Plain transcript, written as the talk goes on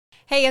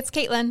Hey, it's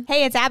Caitlin.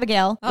 Hey, it's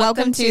Abigail.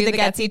 Welcome to The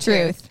Gutsy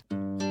Truth.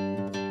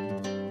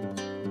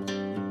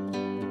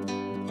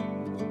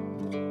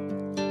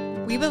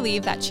 We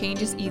believe that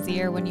change is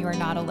easier when you are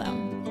not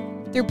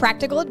alone. Through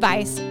practical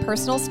advice,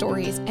 personal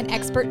stories, and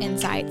expert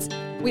insights,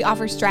 we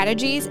offer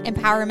strategies,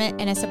 empowerment,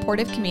 and a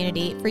supportive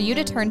community for you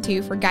to turn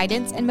to for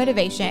guidance and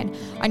motivation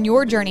on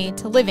your journey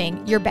to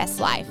living your best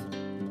life.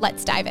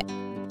 Let's dive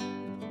in.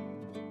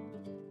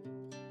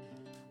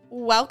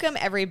 Welcome,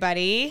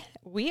 everybody.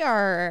 We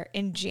are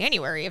in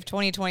January of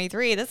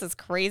 2023. This is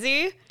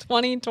crazy.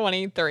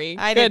 2023.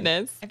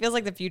 Goodness. It feels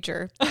like the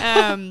future,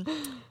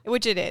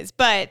 which it is.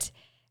 But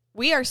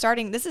we are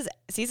starting, this is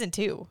season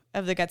 2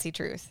 of The Gutsy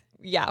Truth.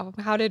 Yeah.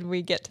 How did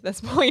we get to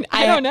this point?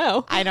 I don't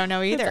know. I don't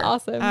know either.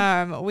 That's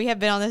awesome. We have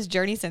been on this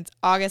journey since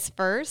August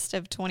 1st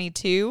of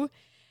 22.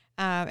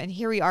 And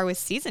here we are with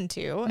season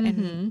 2.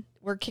 And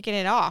we're kicking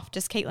it off,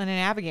 just Caitlin and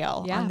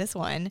Abigail on this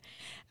one.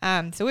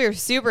 So we are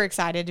super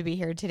excited to be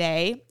here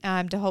today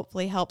to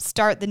hopefully help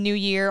start the new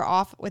year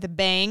off with a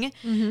bang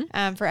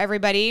for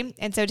everybody.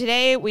 And so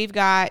today we've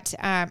got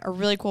a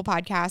really cool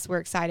podcast. We're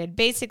excited.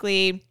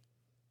 Basically,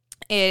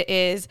 it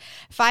is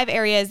 5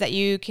 areas that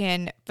you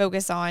can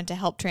focus on to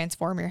help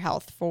transform your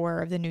health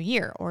for the new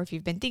year. Or if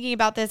you've been thinking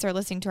about this or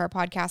listening to our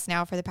podcast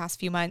now for the past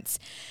few months,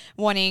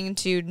 wanting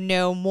to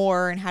know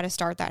more and how to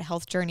start that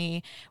health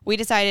journey, we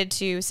decided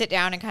to sit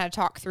down and kind of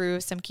talk through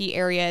some key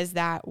areas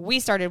that we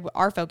started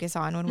our focus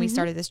on when we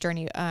started this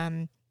journey,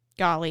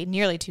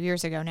 nearly 2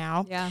 years ago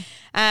now. Yeah.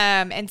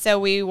 And so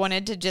we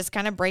wanted to just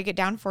kind of break it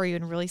down for you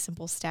in really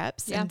simple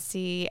steps and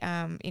see,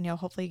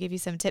 hopefully give you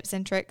some tips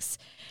and tricks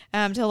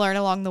to learn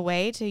along the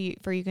way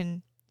for you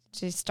can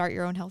just start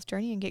your own health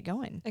journey and get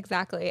going.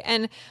 Exactly.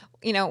 And,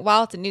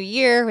 while it's a new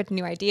year with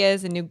new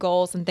ideas and new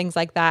goals and things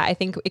like that, I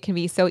think it can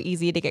be so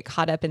easy to get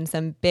caught up in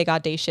some big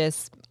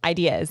audacious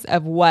ideas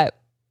of what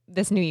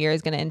this new year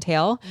is going to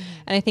entail.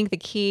 And I think the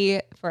key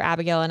for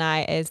Abigail and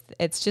I is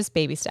it's just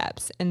baby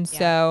steps. And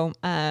so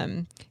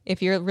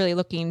if you're really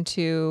looking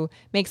to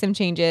make some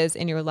changes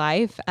in your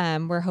life,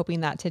 we're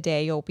hoping that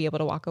today you'll be able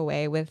to walk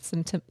away with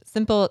some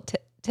simple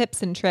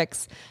tips and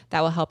tricks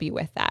that will help you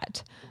with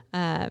that.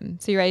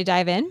 So you ready to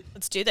dive in?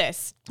 Let's do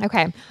this.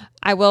 Okay.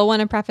 I will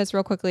want to preface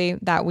real quickly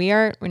that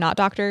we're not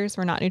doctors.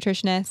 We're not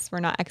nutritionists.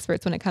 We're not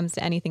experts when it comes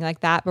to anything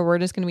like that, but we're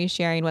just going to be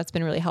sharing what's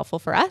been really helpful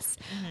for us.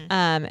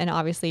 And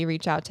obviously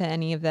reach out to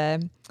any of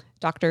the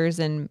doctors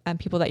and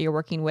people that you're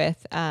working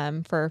with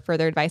for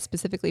further advice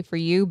specifically for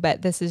you.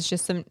 But this is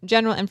just some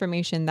general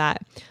information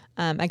that,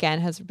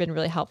 again, has been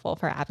really helpful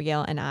for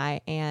Abigail and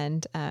I.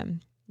 And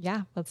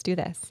let's do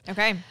this.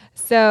 Okay.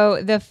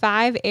 So the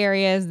 5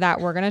 areas that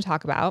we're going to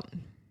talk about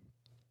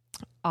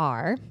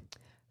are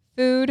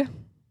food,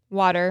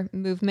 water,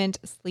 movement,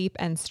 sleep,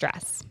 and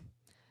stress.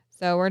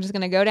 So we're just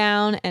going to go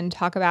down and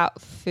talk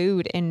about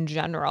food in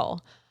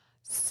general.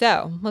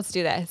 So let's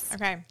do this.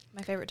 Okay.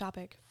 My favorite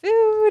topic.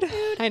 Food.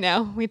 I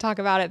know. We talk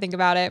about it, think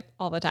about it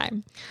all the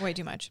time. Way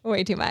too much.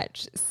 Way too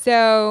much.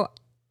 So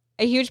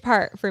a huge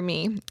part for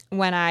me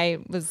when I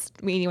was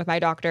meeting with my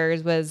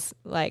doctors was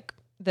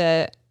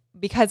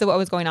because of what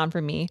was going on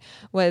for me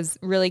was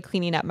really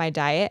cleaning up my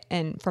diet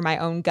and for my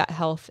own gut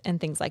health and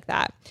things like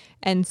that.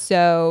 And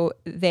so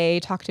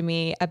they talked to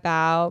me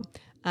about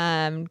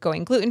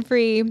going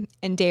gluten-free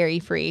and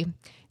dairy-free.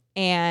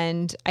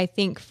 And I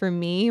think for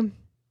me,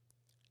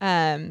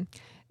 that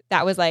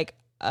was like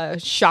a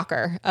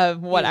shocker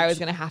of what I was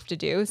going to have to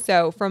do.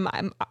 So from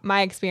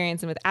my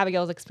experience and with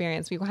Abigail's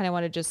experience, we kind of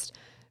want to just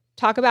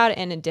talk about it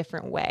in a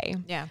different way.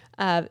 Yeah.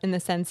 In the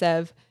sense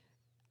of,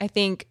 I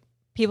think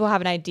people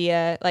have an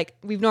idea, like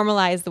we've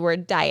normalized the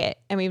word diet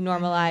and we've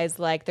normalized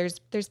like there's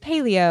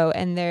paleo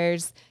and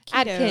there's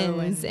Keto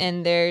Atkins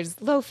and there's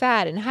low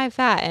fat and high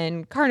fat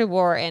and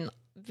carnivore and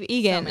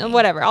vegan and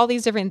whatever, all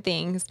these different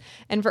things.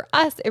 And for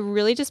us, it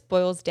really just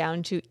boils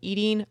down to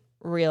eating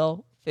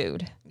real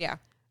food. Yeah.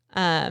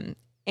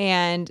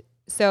 And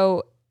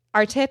so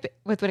our tip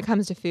when it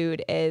comes to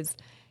food is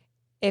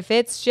if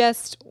it's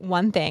just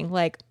one thing,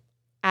 like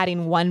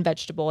adding one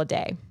vegetable a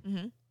day,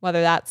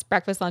 whether that's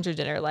breakfast, lunch, or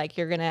dinner, like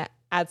you're going to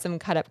add some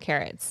cut up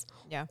carrots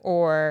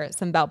or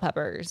some bell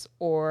peppers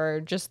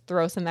or just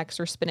throw some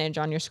extra spinach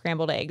on your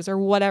scrambled eggs or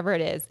whatever it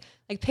is.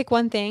 Like pick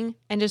one thing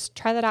and just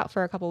try that out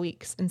for a couple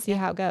weeks and see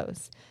how it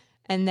goes.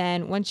 And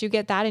then once you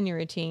get that in your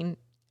routine,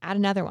 add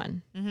another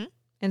one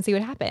and see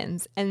what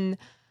happens. And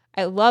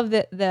I love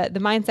that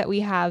the mindset we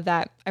have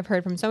that I've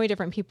heard from so many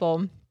different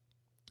people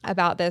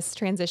about this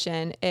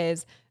transition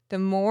is the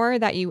more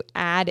that you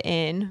add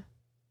in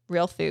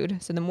real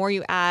food. So the more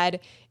you add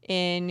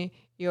in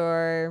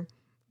your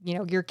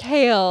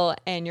kale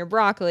and your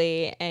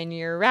broccoli and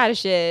your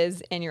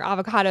radishes and your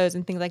avocados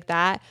and things like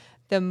that,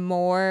 the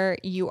more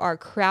you are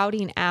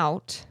crowding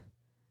out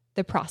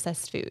the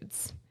processed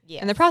foods.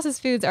 Yes. And the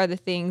processed foods are the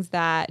things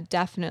that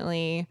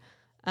definitely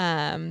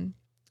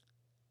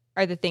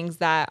are the things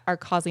that are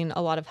causing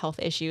a lot of health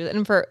issues.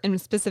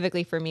 And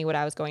specifically for me, what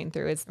I was going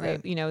through is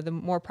the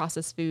more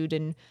processed food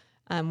and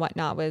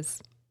whatnot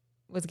was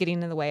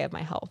getting in the way of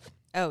my health.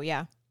 Oh,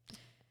 yeah.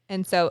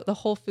 And so the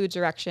whole food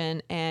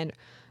direction and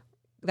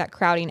that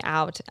crowding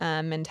out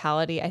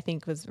mentality, I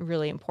think, was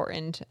really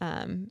important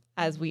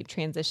as we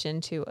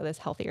transition to this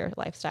healthier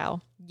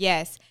lifestyle.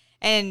 Yes.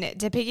 And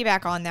to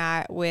piggyback on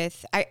that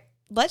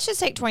let's just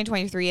take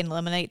 2023 and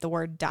eliminate the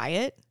word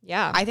diet.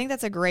 Yeah. I think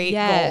that's a great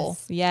goal.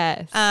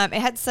 Yes.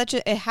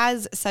 It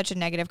has such a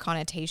negative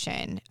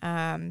connotation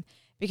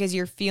because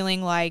you're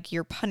feeling like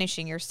you're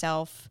punishing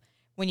yourself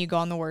when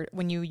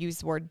you use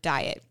the word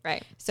diet.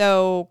 Right.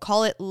 So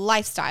call it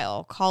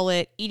lifestyle, call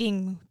it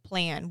eating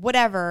plan,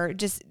 whatever.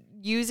 Just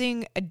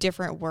using a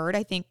different word,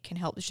 I think, can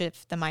help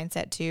shift the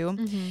mindset too.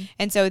 Mm-hmm.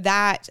 And so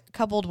that,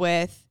 coupled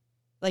with,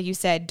 like you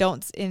said,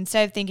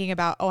 instead of thinking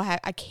about,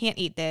 I can't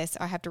eat this,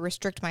 I have to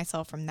restrict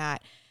myself from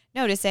that.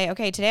 No, to say,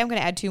 okay, today I'm going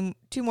to add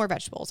two more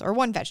vegetables, or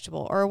one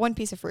vegetable, or one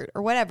piece of fruit,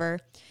 or whatever.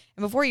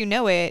 And before you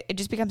know it, it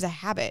just becomes a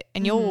habit.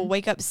 And you'll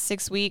wake up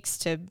 6 weeks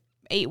to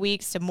 8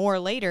 weeks to more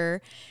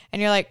later,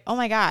 and you're like, oh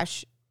my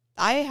gosh,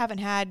 I haven't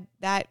had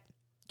that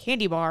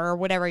candy bar or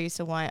whatever I used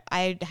to want.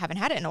 I haven't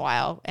had it in a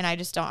while, and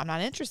I'm not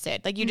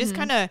interested. Like, you just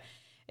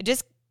it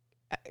just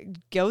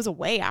goes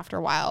away after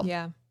a while.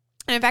 Yeah.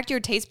 And in fact, your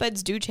taste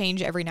buds do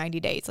change every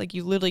 90 days. Like,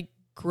 you literally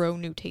grow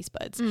new taste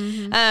buds.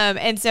 Mm-hmm.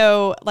 And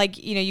so, like,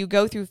 you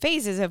go through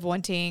phases of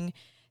wanting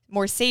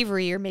more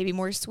savory or maybe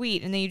more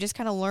sweet, and then you just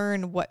kind of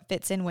learn what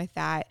fits in with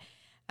that.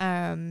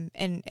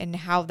 And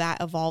how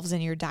that evolves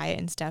in your diet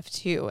and stuff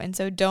too. And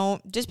so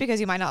just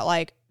because you might not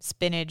like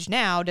spinach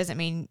now doesn't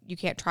mean you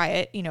can't try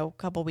it, a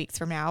couple weeks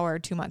from now or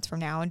 2 months from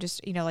now, and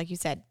just, like you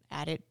said,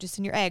 add it just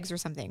in your eggs or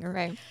something, or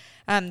right.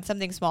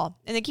 Something small.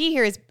 And the key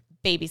here is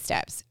baby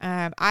steps.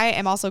 I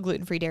am also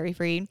gluten-free,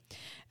 dairy-free,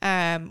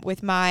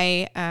 with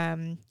my,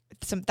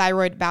 some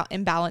thyroid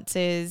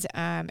imbalances,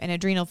 and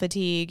adrenal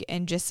fatigue,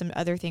 and just some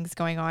other things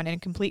going on,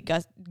 and complete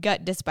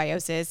gut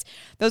dysbiosis.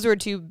 Those were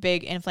 2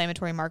 big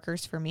inflammatory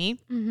markers for me.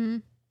 Mm-hmm.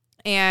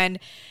 And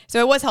so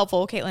it was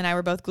helpful. Caitlin and I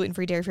were both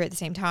gluten-free, dairy-free at the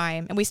same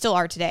time, and we still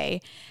are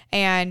today,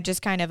 and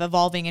just kind of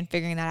evolving and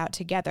figuring that out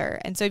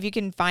together. And so if you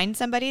can find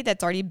somebody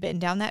that's already been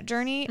down that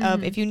journey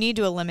of, if you need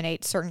to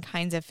eliminate certain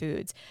kinds of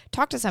foods,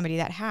 talk to somebody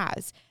that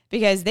has,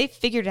 because they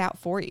figured it out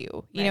for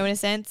you, you know, in a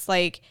sense,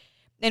 like.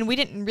 And we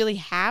didn't really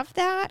have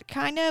that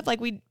kind of,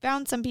 like, we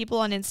found some people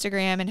on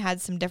Instagram and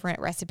had some different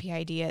recipe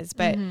ideas.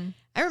 But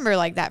I remember,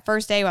 like, that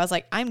first day I was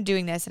like, I'm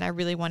doing this and I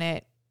really want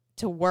it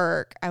to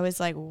work. I was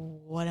like,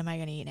 what am I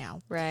going to eat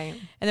now? Right.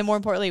 And then more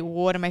importantly,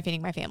 what am I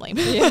feeding my family?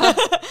 Yeah.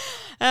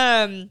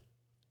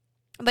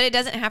 But it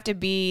doesn't have to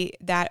be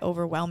that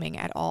overwhelming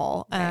at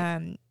all.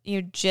 Right.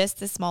 Just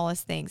the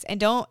smallest things.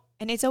 And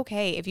it's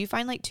okay. If you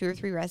find like 2 or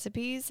 3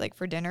 recipes, like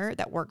for dinner,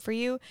 that work for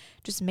you,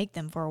 just make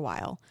them for a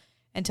while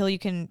until you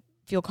can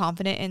feel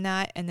confident in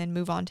that, and then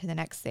move on to the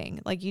next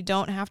thing. Like, you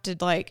don't have to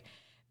like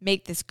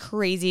make this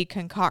crazy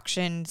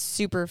concoction,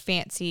 super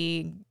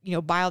fancy,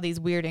 buy all these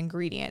weird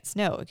ingredients.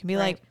 No, it can be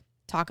like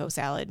taco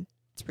salad.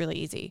 It's really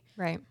easy.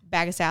 Right.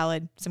 Bag of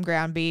salad, some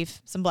ground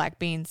beef, some black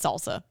beans,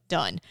 salsa,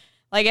 done.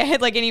 Like,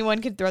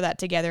 anyone could throw that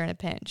together in a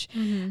pinch.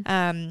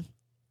 Mm-hmm.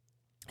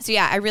 So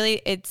yeah,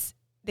 it's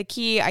the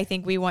key I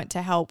think we want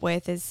to help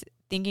with is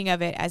thinking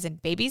of it as in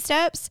baby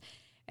steps,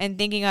 and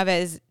thinking of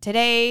it as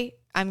today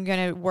I'm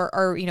going to work,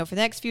 or, for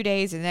the next few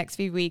days or the next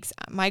few weeks,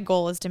 my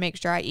goal is to make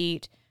sure I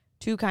eat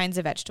 2 kinds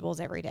of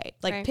vegetables every day.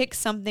 Like, pick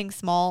something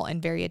small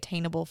and very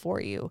attainable for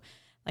you.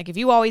 Like, if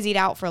you always eat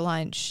out for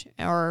lunch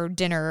or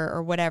dinner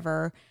or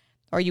whatever,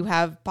 or you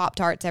have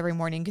Pop-Tarts every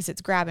morning because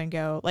it's grab and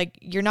go, like,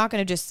 you're not going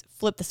to just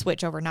flip the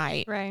switch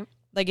overnight. Right.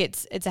 Like,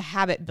 it's a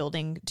habit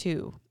building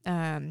too.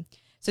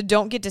 So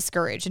don't get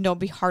discouraged and don't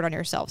be hard on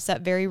yourself.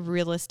 Set very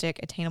realistic,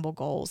 attainable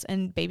goals,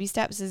 and baby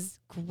steps is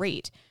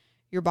great.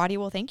 Your body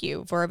will thank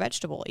you for a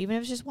vegetable, even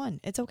if it's just one.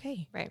 It's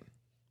okay. Right.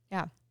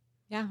 Yeah.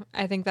 Yeah.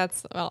 I think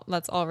that's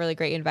all really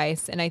great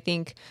advice. And I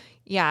think,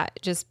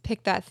 just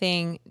pick that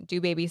thing,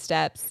 do baby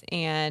steps,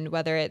 and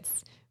whether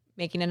it's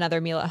making another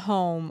meal at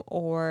home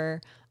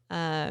or,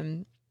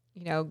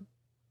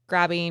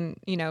 grabbing,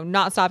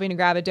 not stopping to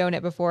grab a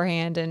donut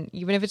beforehand. And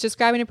even if it's just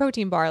grabbing a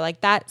protein bar,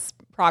 like, that's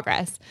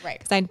progress. Right.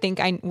 Because I think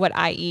what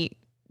I eat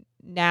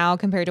now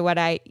compared to what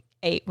I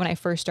ate when I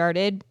first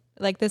started,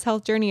 like, this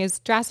health journey is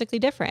drastically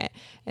different.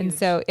 And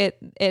so it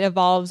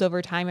evolves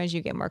over time as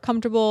you get more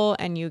comfortable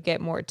and you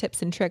get more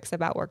tips and tricks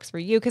about what works for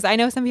you. Cause I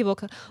know some people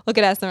look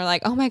at us and they're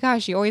like, oh my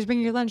gosh, you always bring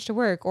your lunch to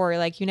work, or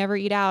like you never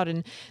eat out.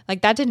 And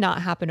like, that did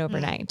not happen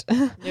overnight.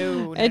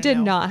 No, it did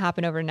not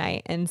happen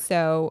overnight. And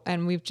so,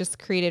 and we've just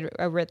created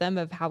a rhythm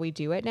of how we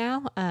do it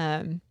now.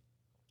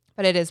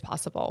 But it is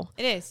possible.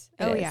 It is.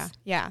 It is. Yeah.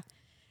 Yeah.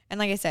 And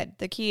like I said,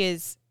 the key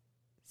is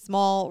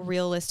small,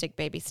 realistic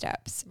baby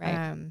steps.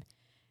 Right.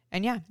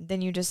 And yeah,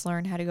 then you just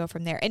learn how to go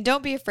from there. And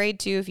don't be afraid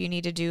to, if you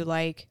need to do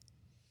like,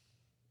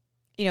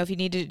 if you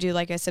need to do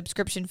like a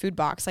subscription food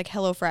box, like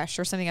HelloFresh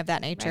or something of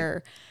that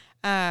nature.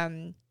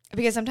 Right.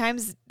 Because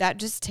sometimes that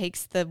just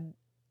takes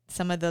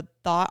some of the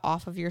thought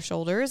off of your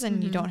shoulders,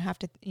 and you don't have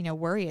to,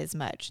 worry as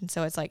much. And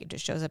so it's like, it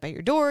just shows up at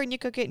your door and you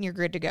cook it and you're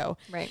good to go.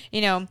 Right.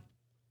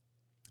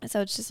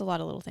 So it's just a lot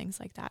of little things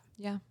like that.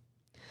 Yeah.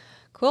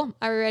 Cool.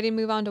 Are we ready to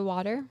move on to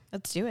water?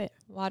 Let's do it.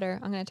 Water.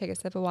 I'm going to take a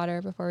sip of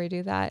water before we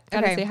do that.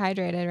 Gotta stay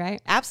hydrated,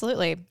 right?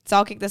 Absolutely. So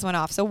I'll kick this one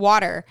off. So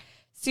water,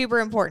 super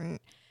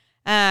important.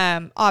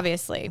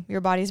 Obviously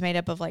your body's made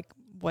up of like,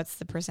 what's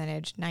the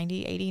percentage?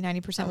 90, 80,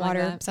 90%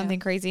 water, like something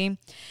crazy.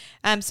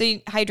 So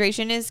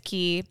hydration is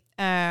key.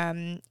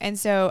 And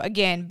so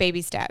again,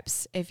 baby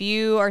steps. If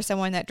you are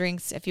someone that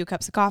drinks a few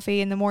cups of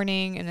coffee in the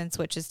morning and then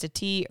switches to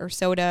tea or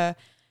soda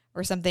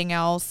or something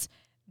else,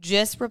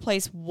 just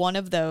replace one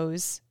of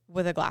those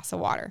with a glass of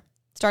water.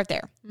 Start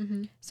there.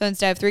 Mm-hmm. So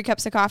instead of 3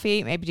 cups of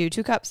coffee, maybe do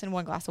 2 cups and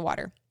 1 glass of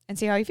water and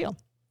see how you feel.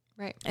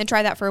 Right. And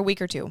try that for a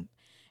week or 2.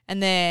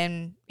 And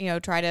then,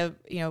 try to,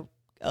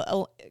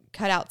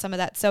 cut out some of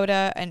that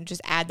soda and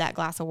just add that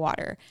glass of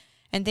water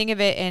and think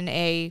of it in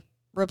a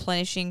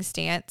replenishing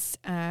stance.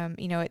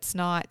 It's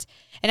not,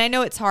 and I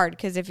know it's hard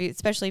because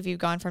especially if you've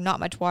gone from not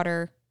much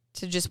water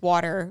to just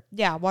water,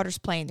 water's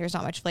plain. There's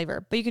not much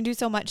flavor, but you can do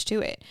so much to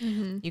it.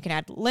 Mm-hmm. You can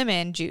add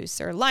lemon juice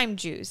or lime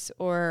juice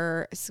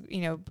or,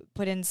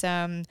 put in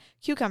some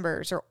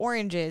cucumbers or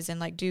oranges and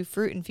like do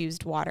fruit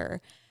infused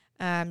water.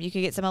 You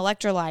could get some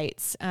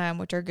electrolytes,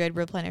 which are good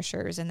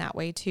replenishers in that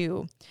way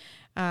too.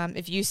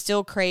 If you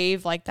still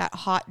crave like that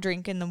hot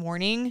drink in the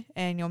morning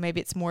and,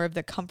 maybe it's more of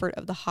the comfort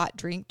of the hot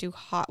drink, do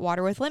hot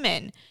water with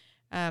lemon.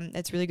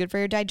 It's really good for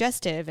your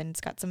digestive and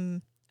it's got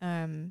some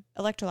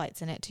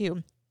electrolytes in it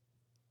too.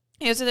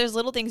 So there's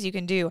little things you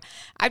can do.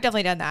 I've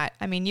definitely done that.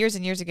 I mean, years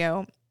and years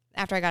ago,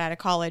 after I got out of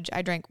college,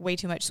 I drank way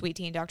too much sweet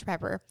tea and Dr.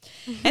 Pepper.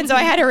 And so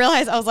I had to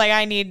realize, I was like,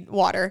 I need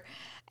water.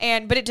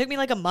 But it took me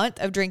like a month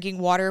of drinking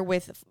water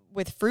with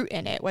fruit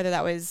in it, whether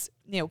that was,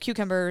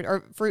 cucumber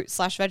or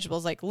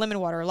fruit/vegetables like lemon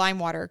water, lime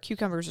water,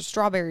 cucumbers or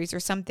strawberries or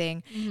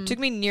something. Mm-hmm. It took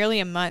me nearly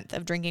a month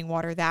of drinking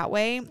water that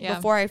way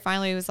before I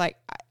finally was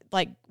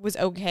was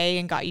okay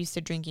and got used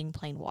to drinking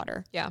plain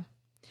water. Yeah.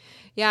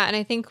 Yeah. And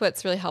I think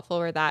what's really helpful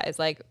with that is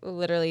like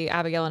literally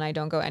Abigail and I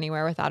don't go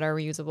anywhere without our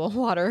reusable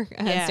water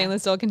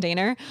stainless steel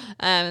container.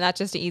 That's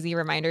just an easy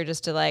reminder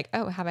just to like,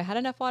 oh, have I had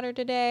enough water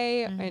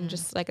today? Mm-hmm. And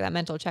just like that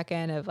mental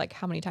check-in of like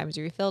how many times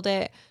you refilled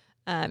it.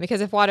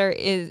 Because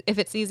if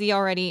it's easy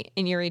already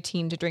in your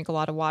routine to drink a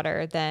lot of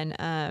water, then,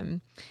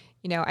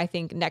 I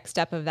think next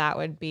step of that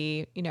would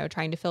be,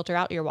 trying to filter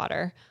out your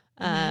water.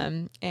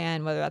 Mm-hmm.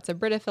 And whether that's a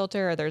Brita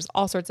filter or there's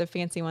all sorts of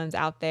fancy ones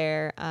out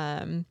there.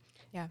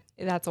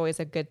 That's always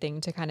a good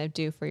thing to kind of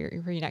do for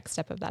your next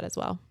step of that as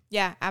well.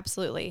 Yeah,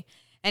 absolutely.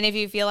 And if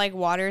you feel like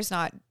water's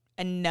not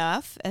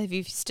enough, if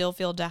you still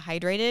feel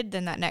dehydrated,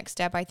 then that next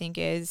step I think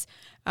is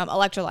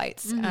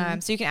electrolytes. Mm-hmm.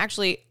 So you can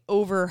actually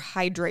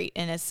overhydrate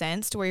in a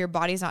sense to where your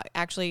body's not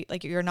actually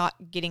like you're not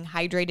getting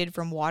hydrated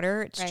from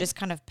water. It's just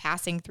kind of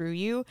passing through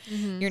you.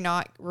 Mm-hmm. You're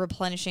not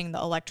replenishing the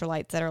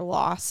electrolytes that are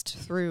lost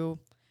through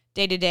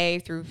day to day,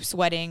 through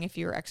sweating if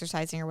you're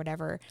exercising or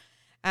whatever.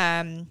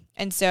 And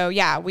so,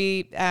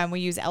 we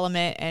use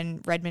Element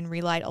and Redmond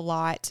Relight a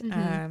lot.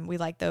 Mm-hmm. We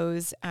like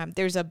those.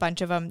 There's a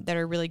bunch of them that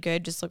are really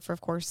good. Just look for,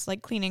 of course,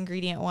 like clean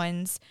ingredient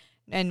ones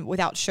and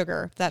without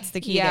sugar. That's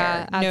the key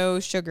there. No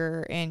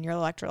sugar in your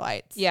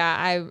electrolytes.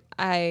 Yeah.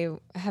 I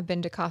have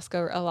been to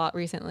Costco a lot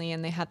recently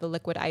and they had the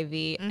liquid IV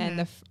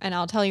mm-hmm. and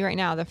I'll tell you right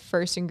now, the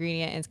first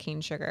ingredient is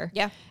cane sugar.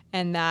 Yeah.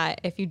 And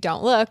that if you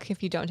don't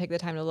take the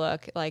time to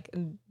look, like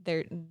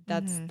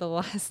that's mm-hmm. the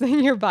last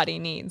thing your body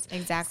needs.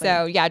 Exactly.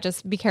 So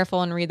just be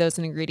careful and read those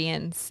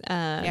ingredients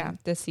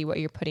to see what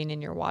you're putting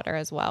in your water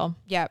as well.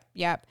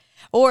 Yep.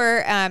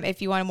 Or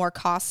if you want a more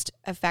cost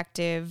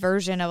effective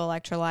version of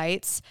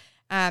electrolytes,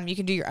 you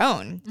can do your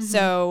own. Mm-hmm.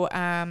 So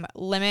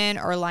lemon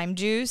or lime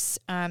juice,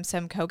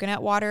 some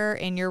coconut water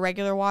in your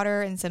regular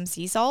water and some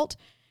sea salt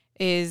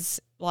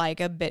is it's like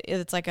a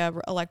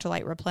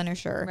electrolyte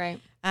replenisher. Right.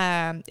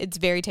 It's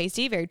very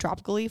tasty, very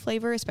tropically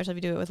flavor, especially if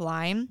you do it with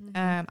lime.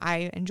 Mm-hmm.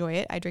 I enjoy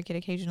it. I drink it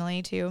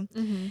occasionally too.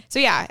 Mm-hmm. So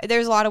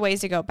there's a lot of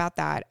ways to go about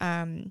that.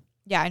 And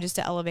just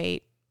to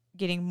elevate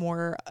getting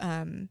more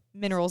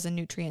minerals and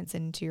nutrients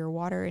into your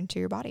water, into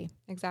your body.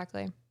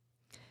 Exactly.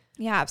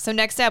 Yeah. So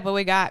next up, what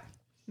we got?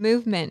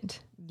 Movement.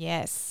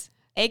 Yes.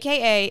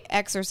 AKA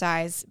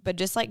exercise, but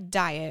just like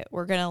diet,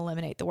 we're going to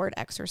eliminate the word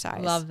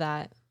exercise. Love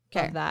that.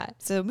 Okay. Love that.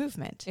 So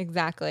movement.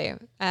 Exactly.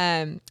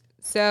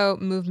 So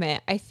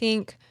movement,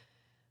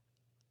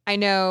 I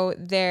know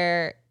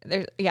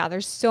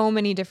there's so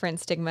many different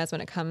stigmas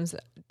when it comes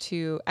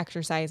to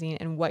exercising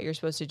and what you're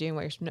supposed to do and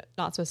what you're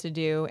not supposed to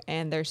do.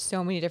 And there's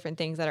so many different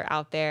things that are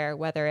out there,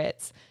 whether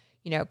it's,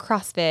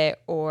 CrossFit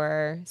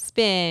or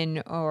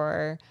spin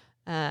or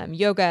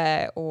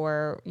yoga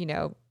or,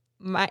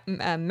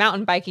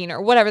 mountain biking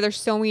or whatever. There's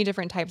so many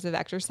different types of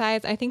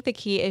exercise. I think the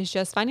key is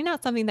just finding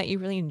out something that you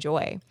really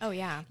enjoy. Oh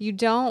yeah. You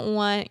don't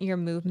want your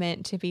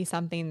movement to be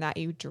something that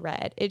you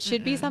dread. It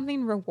should be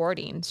something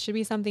rewarding. It should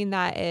be something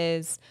that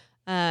is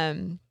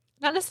not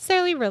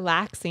necessarily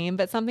relaxing,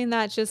 but something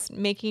that's just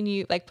making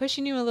you like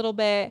pushing you a little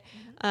bit.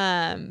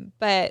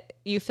 But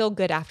you feel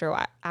good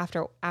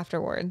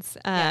afterwards.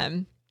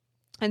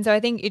 And so I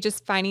think it's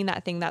just finding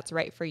that thing that's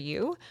right for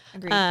you.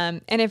 Agreed.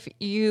 And if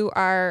you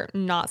are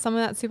not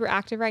someone that's super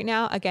active right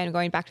now, again,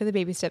 going back to the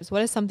baby steps,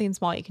 what is something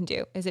small you can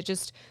do? Is it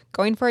just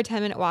going for a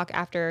 10-minute walk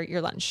after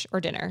your lunch or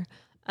dinner,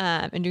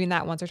 and doing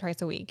that once or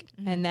twice a week,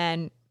 and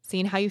then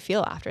seeing how you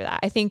feel after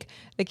that? I think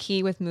the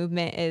key with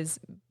movement is,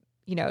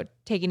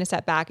 taking a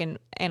step back and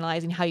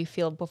analyzing how you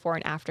feel before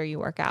and after you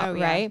work out,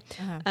 right?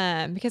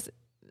 Uh-huh. Because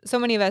so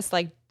many of us,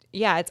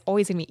 it's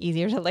always gonna be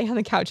easier to lay on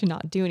the couch and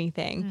not do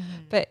anything,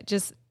 but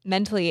just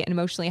mentally and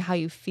emotionally, how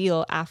you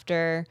feel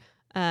after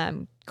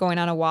going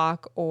on a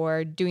walk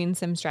or doing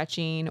some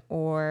stretching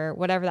or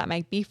whatever that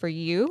might be for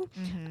you,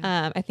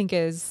 I think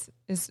is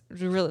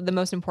really the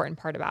most important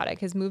part about it,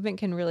 because movement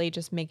can really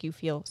just make you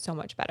feel so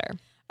much better.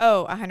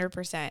 Oh,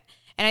 100%.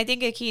 And I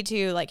think a key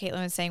too, like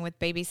Caitlin was saying with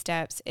baby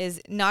steps, is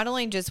not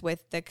only just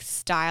with the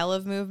style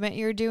of movement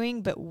you're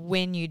doing, but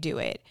when you do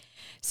it.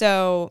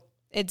 So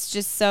it's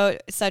just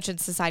such in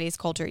society's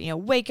culture,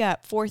 wake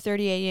up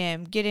 4:30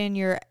 a.m., get in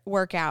your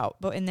workout,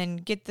 and then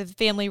get the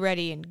family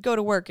ready and go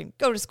to work and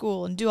go to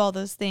school and do all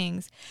those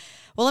things.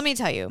 Well, let me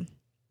tell you,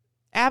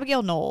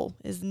 Abigail Knoll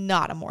is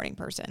not a morning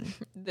person.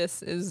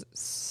 This is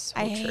so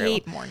I true.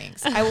 hate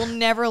mornings. I will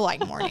never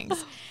like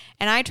mornings.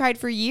 And I tried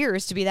for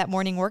years to be that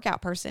morning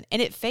workout person,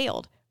 and it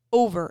failed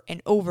over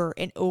and over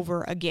and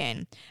over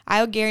again.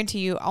 I'll guarantee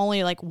you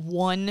only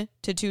 1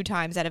 to 2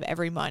 times out of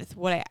every month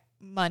would I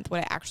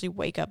actually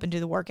wake up and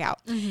do the workout.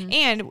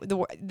 And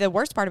the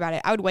worst part about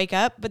it, I would wake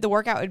up, but the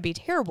workout would be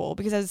terrible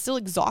because I was still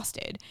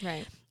exhausted.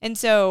 Right. And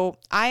so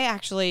I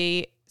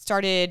actually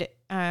started,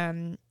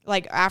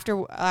 after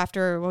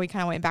when we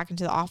kind of went back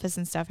into the office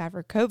and stuff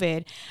after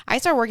COVID, I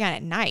started working out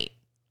at night.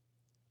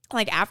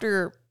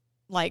 After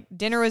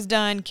dinner was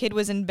done, kid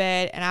was in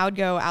bed, and I would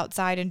go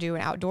outside and do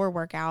an outdoor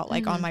workout,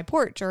 on my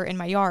porch or in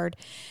my yard.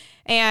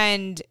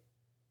 And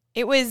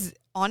it was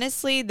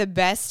honestly the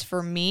best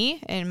for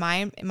me in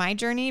my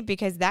journey,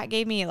 because that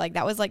gave me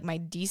that was my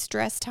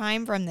de-stress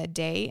time from the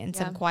day and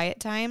some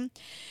quiet time.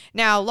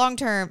 Now, long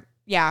term,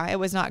 it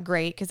was not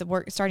great, because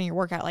starting your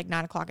workout at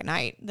 9 o'clock at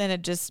night, then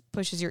it just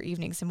pushes your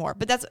evening some more.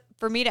 But that's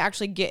for me to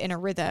actually get in a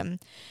rhythm.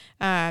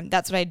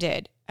 That's what I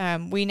did.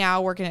 We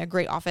now work in a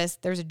great office.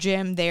 There's a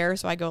gym there,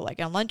 so I go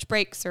on lunch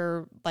breaks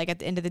or at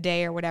the end of the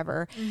day or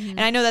whatever. And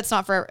I know that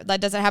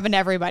doesn't happen to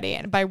everybody,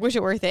 but I wish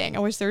it were a thing. I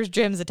wish there was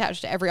gyms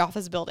attached to every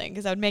office building,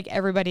 because that would make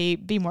everybody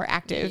be more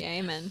active. Yeah,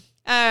 amen.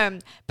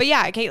 But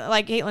yeah,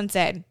 like Caitlin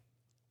said,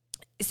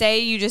 say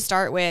you just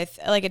start with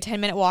a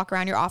 10-minute walk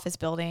around your office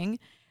building.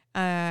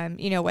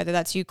 Whether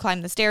that's you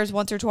climb the stairs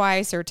once or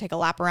twice or take a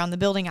lap around the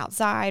building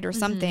outside or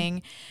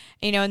something,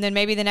 and then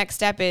maybe the next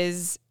step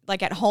is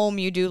at home,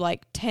 you do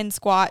 10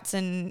 squats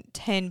and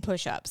 10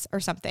 push-ups or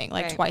something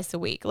twice a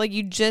week.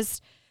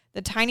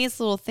 The tiniest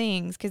little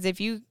things. 'Cause if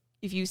you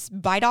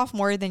bite off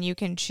more than you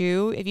can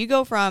chew, if you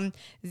go from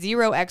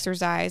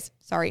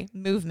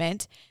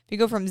movement, if you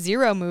go from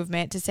zero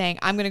movement to saying,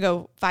 I'm going to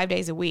go 5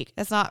 days a week,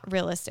 that's not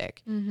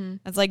realistic.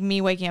 That's like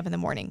me waking up in the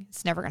morning.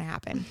 It's never going to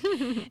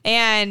happen.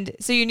 And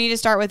so you need to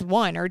start with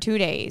 1 or 2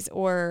 days,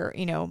 or,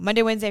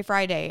 Monday, Wednesday,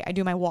 Friday, I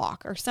do my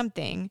walk or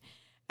something.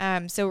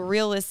 So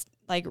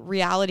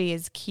reality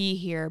is key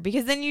here,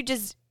 because then you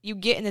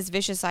get in this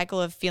vicious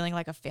cycle of feeling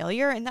like a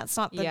failure, and that's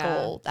not the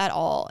goal at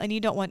all. And we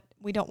don't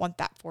want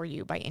that for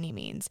you by any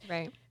means.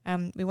 Right.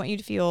 We want you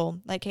to feel,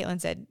 like Caitlin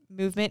said,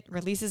 movement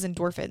releases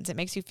endorphins. It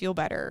makes you feel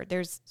better.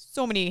 There's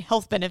so many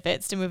health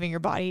benefits to moving your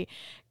body,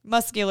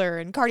 muscular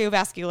and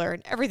cardiovascular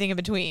and everything in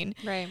between.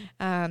 Right.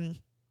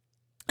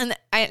 And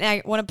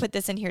I want to put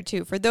this in here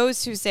too, for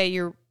those who say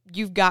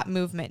you've got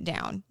movement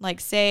down,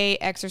 say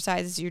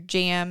exercise is your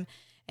jam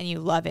and you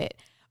love it.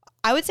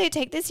 I would say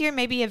take this year and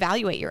maybe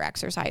evaluate your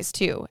exercise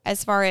too,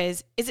 as far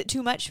as, is it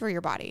too much for your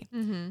body?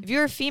 If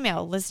you're a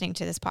female listening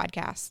to this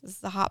podcast, this is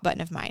the hot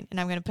button of mine, and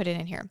I'm going to put it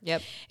in here.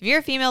 Yep. If you're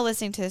a female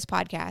listening to this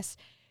podcast,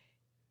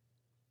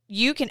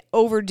 you can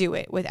overdo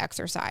it with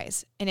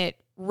exercise and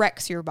it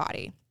wrecks your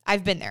body.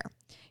 I've been there.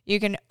 You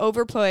can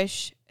over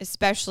push,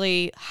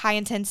 especially high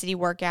intensity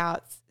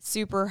workouts,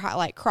 super high,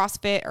 like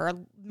CrossFit or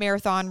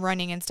marathon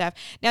running and stuff.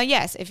 Now,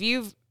 yes,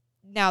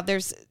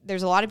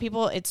 there's a lot of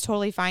people it's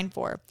totally fine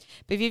for,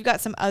 but if you've got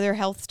some other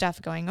health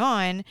stuff going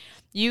on,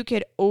 you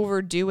could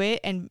overdo it,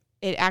 and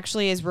it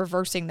actually is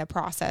reversing the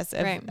process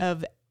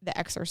of the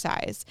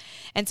exercise.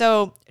 And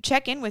so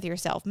check in with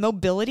yourself.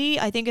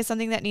 Mobility, I think, is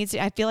something that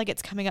I feel like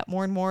it's coming up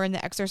more and more in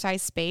the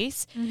exercise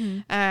space.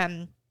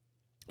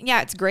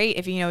 Yeah, it's great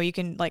if, you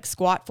can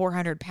squat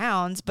 400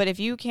 pounds, but if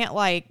you can't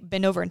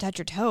bend over and touch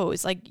your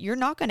toes, you're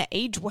not going to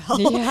age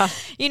well.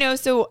 Yeah.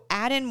 So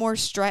add in more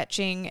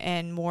stretching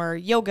and more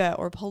yoga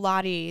or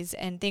Pilates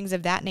and things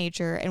of that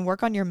nature, and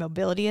work on your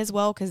mobility as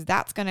well, because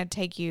that's going to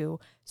take you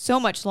so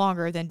much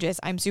longer than just,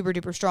 I'm super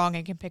duper strong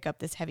and can pick up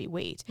this heavy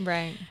weight.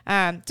 Right.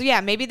 So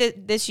yeah, maybe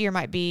this year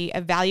might be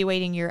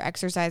evaluating your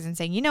exercise and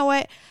saying, you know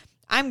what?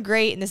 I'm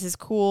great and this is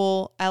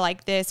cool. I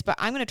like this, but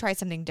I'm going to try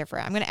something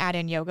different. I'm going to add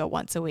in yoga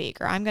once a week,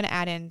 or I'm going to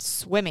add in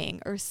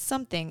swimming or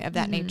something of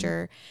that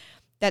nature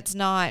that's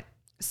not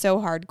so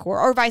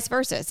hardcore, or vice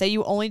versa. Say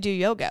you only do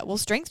yoga. Well,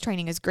 strength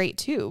training is great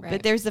too,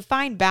 but there's the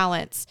fine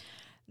balance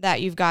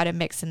that you've got to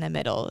mix in the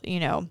middle,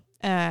 and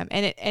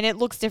it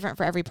looks different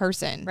for every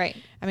person. Right.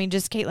 I mean,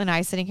 just Caitlin and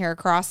I sitting here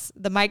across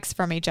the mics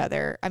from each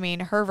other. I mean,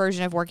 her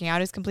version of working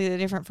out is completely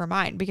different from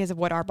mine because of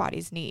what our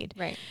bodies need.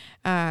 Right.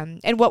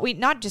 And what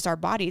not just our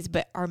bodies,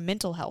 but our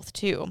mental health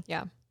too.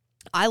 Yeah.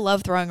 I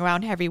love throwing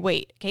around heavy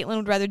weight. Caitlin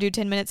would rather do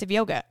 10 minutes of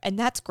yoga, and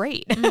that's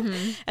great.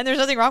 Mm-hmm. And there's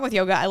nothing wrong with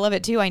yoga. I love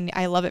it too.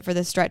 I love it for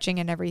the stretching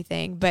and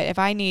everything. But if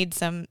I need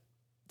some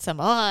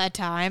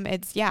time,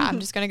 it's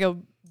I'm just going to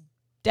go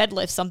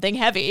deadlift something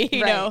heavy,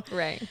 you know?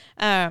 Right.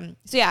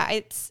 So yeah,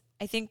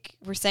 I think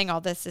we're saying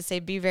all this to say,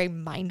 be very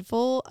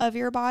mindful of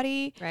your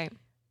body. Right.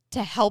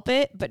 To help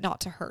it, but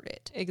not to hurt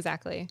it.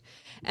 Exactly.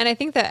 And I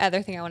think the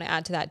other thing I want to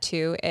add to that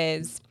too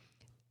is,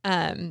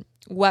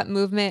 what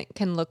movement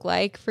can look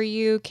like for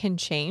you can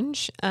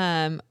change.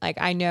 Like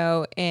I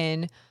know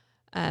in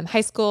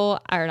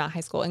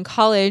in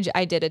college,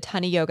 I did a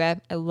ton of yoga.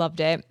 I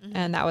loved it. Mm-hmm.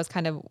 And that was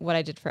kind of what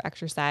I did for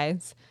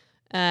exercise.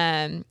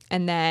 And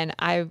then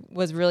I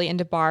was really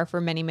into barre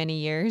for many, many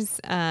years.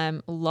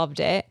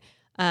 Loved it.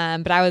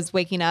 But I was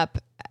waking up,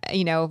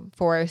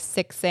 for a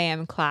 6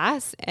 a.m.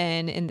 class.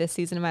 And in this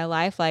season of my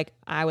life, like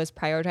I was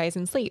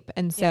prioritizing sleep.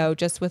 And so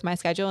just with my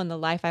schedule and the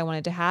life I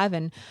wanted to have,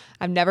 and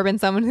I've never been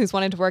someone who's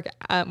wanted to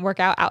work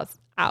out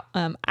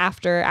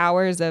after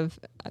hours of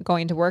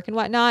going to work and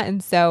whatnot.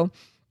 And so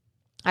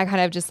I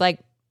kind of just like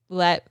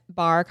let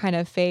barre kind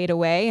of fade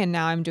away. And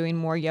now I'm doing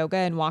more yoga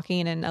and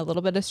walking and a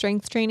little bit of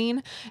strength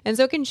training. And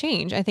so it can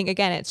change. I think,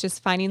 again, it's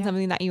just finding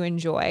something that you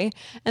enjoy.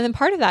 And then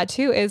part of that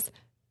too is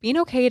being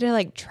okay to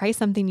like try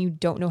something you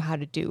don't know how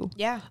to do.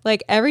 Yeah.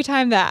 Like every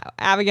time that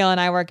Abigail and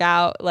I work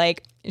out,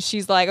 like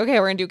she's like,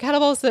 okay, we're gonna do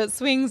kettlebell sit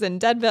swings and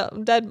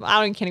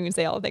can't even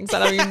say all the things. I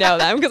don't even know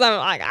them because I'm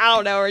like, I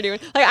don't know what we're doing.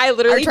 Like I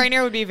literally, our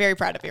trainer would be very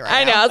proud of you right now.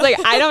 I know. I was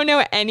like, I don't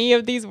know any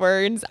of these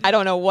words. I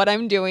don't know what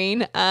I'm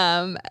doing.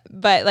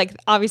 But like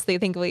obviously,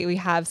 thankfully, we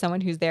have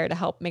someone who's there to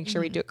help make sure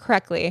we do it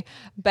correctly.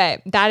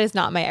 But that is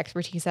not my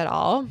expertise at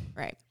all.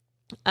 Right.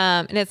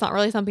 And it's not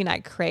really something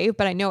I crave,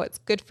 but I know it's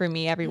good for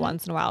me every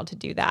once in a while to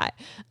do that.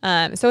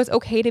 So it's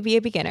okay to be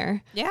a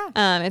beginner. Yeah.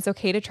 It's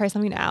okay to try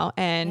something out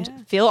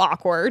and feel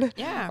awkward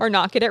or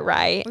not get it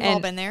right. We've all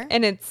been there.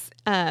 And it's,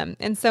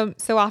 and so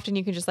often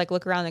you can just like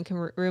look around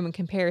the room and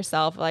compare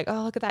yourself like,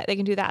 oh, look at that. They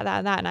can do that,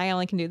 and I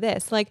only can do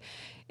this. Like,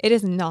 it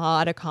is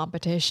not a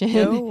competition.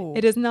 No.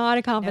 It is not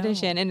a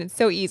competition. No. And it's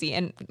so easy.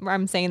 And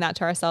I'm saying that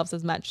to ourselves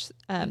as much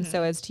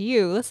so as to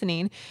you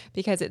listening,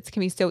 because it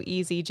can be so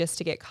easy just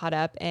to get caught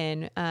up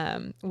in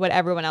what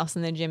everyone else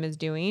in the gym is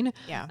doing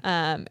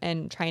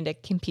and trying to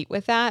compete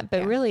with that.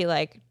 But really,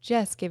 like,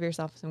 just give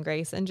yourself some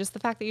grace. And just the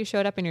fact that you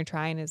showed up and you're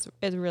trying is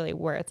really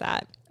where it's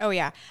at. Oh,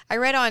 yeah. I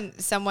read on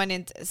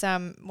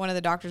one of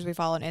the doctors we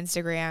follow on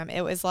Instagram,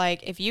 it was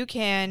like, if you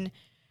can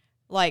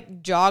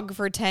like jog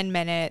for 10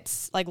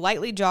 minutes, like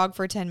lightly jog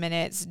for 10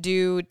 minutes,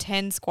 do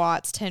 10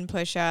 squats, 10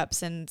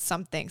 push-ups and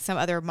some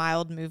other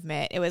mild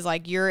movement. It was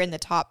like you're in the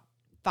top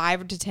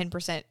 5 to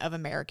 10% of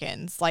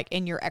Americans, like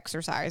in your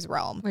exercise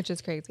realm, which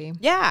is crazy.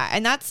 Yeah.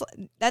 And that's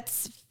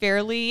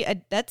very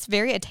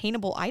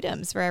attainable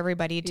items for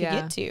everybody to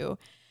get to.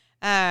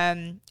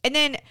 And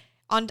then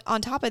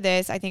on top of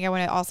this, I think I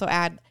want to also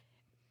add,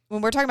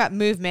 when we're talking about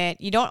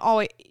movement, you don't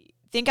always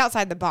think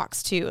outside the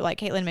box too. Like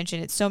Caitlin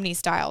mentioned, it's so many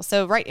styles.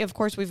 So of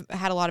course we've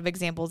had a lot of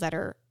examples that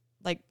are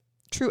like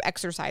true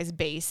exercise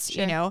based,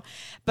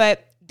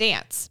 but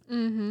dance,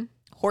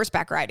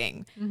 horseback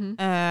riding,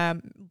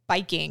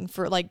 biking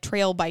for like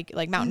trail bike,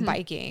 like mountain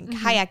biking,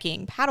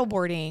 kayaking,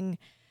 paddleboarding,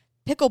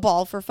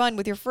 pickleball for fun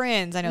with your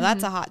friends. I know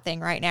that's a hot thing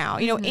right now.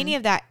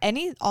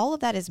 All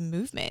of that is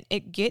movement.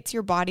 It gets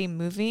your body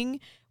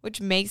moving,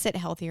 which makes it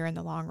healthier in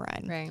the long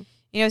run. Right.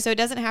 So it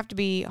doesn't have to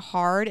be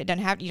hard. You don't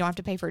have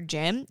to pay for a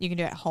gym. You can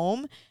do it at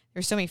home.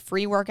 There's so many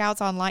free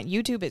workouts online.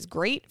 YouTube is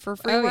great for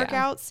free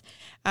workouts.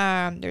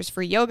 There's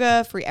free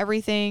yoga, free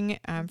everything,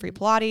 free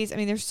Pilates. I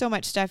mean, there's so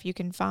much stuff you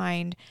can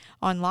find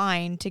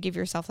online to give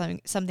yourself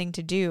something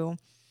to do.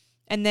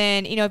 And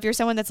then, if you're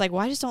someone that's like,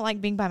 well, I just don't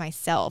like being by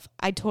myself,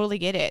 I totally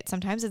get it.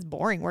 Sometimes it's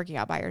boring working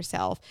out by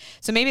yourself.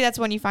 So maybe that's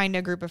when you find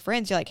a group of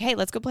friends. You're like, hey,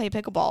 let's go play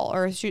pickleball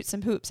or shoot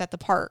some hoops at the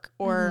park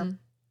or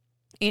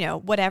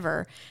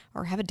whatever,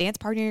 or have a dance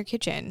party in your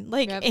kitchen,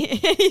 like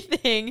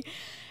anything.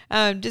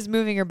 Just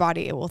moving your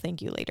body, it will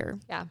thank you later.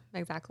 Yeah,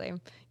 exactly.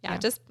 Yeah.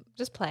 Just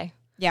play.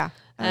 Yeah.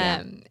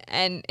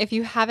 And if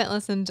you haven't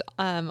listened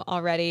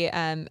already,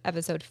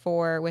 episode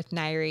 4 with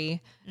Nairi,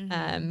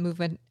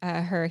 movement,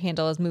 her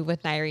handle is Move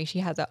with Nairi. She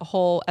has a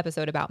whole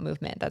episode about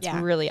movement. That's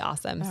really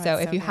awesome. So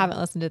if you haven't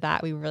listened to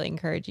that, we really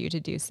encourage you to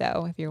do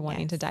so if you're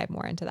wanting to dive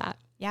more into that.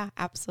 Yeah,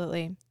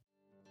 absolutely.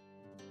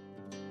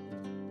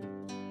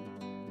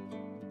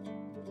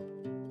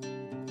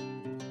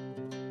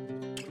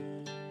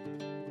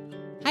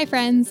 Hi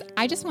friends,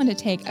 I just want to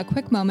take a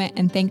quick moment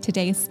and thank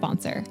today's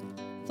sponsor,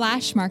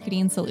 Flash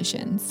Marketing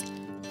Solutions.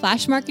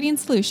 Flash Marketing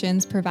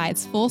Solutions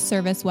provides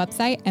full-service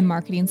website and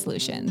marketing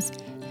solutions.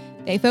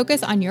 They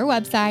focus on your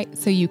website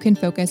so you can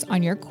focus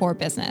on your core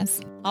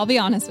business. I'll be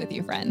honest with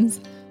you,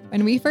 friends.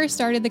 When we first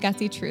started The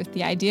Gutsy Truth,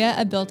 the idea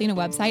of building a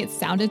website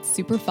sounded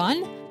super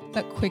fun,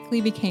 but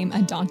quickly became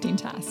a daunting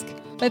task.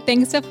 But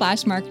thanks to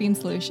Flash Marketing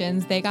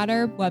Solutions, they got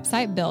our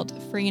website built,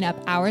 freeing up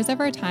hours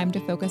of our time to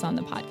focus on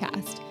the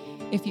podcast.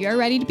 If you're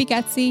ready to be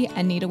gutsy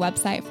and need a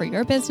website for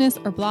your business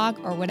or blog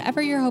or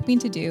whatever you're hoping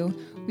to do,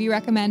 we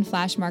recommend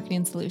Flash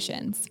Marketing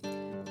Solutions.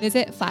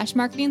 Visit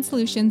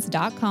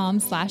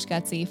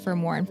flashmarketingsolutions.com/gutsy for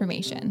more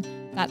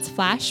information. That's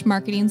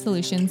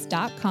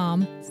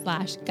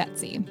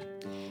flashmarketingsolutions.com/gutsy.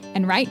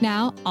 And right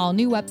now, all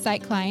new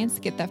website clients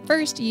get the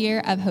first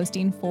year of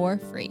hosting for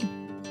free.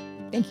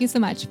 Thank you so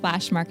much,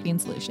 Flash Marketing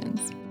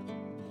Solutions.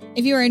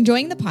 If you are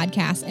enjoying the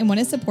podcast and want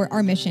to support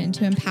our mission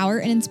to empower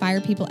and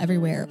inspire people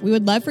everywhere, we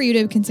would love for you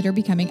to consider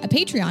becoming a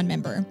Patreon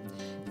member.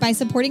 By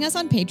supporting us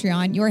on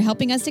Patreon, you are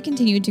helping us to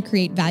continue to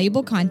create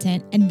valuable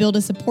content and build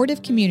a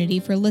supportive community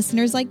for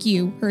listeners like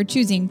you who are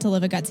choosing to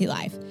live a gutsy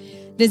life.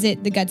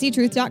 Visit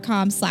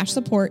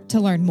thegutsytruth.com/support to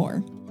learn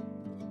more.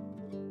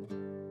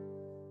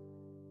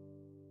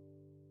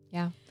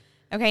 Yeah.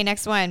 Okay,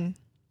 next one.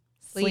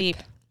 Sleep.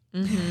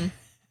 Mm-hmm.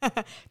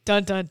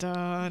 Dun, dun,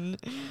 dun.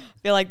 I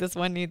feel like this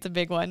one needs a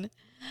big one.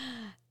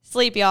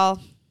 Sleep, y'all.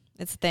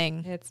 It's a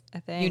thing. It's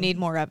a thing. You need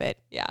more of it.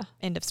 Yeah.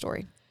 End of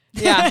story.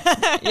 Yeah.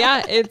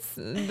 Yeah.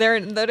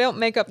 They don't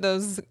make up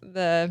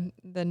the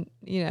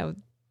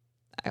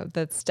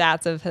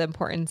stats of the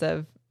importance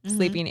of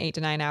sleeping 8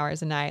 to 9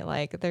 hours a night.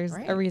 Like there's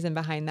a reason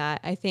behind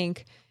that. I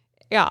think,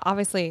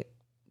 obviously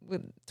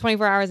with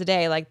 24 hours a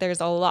day, like there's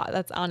a lot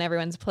that's on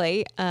everyone's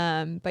plate.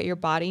 But your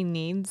body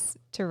needs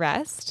to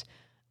rest.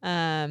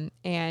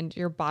 And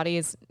your body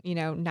is,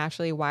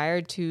 naturally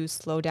wired to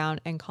slow down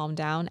and calm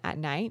down at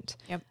night.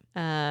 Yep.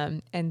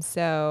 And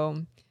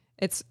so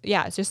it's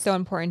just so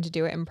important to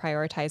do it and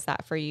prioritize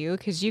that for you,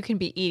 because you can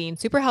be eating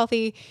super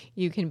healthy,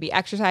 you can be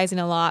exercising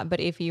a lot,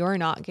 but if you're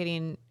not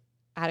getting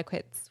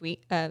adequate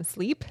sleep, then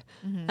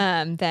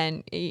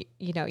it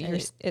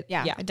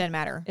doesn't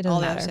matter. It doesn't All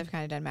matter. the other stuff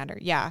kind of doesn't matter.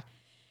 Yeah.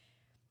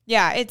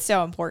 Yeah. It's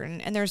so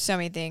important. And there's so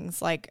many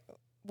things, like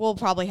we'll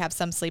probably have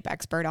some sleep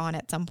expert on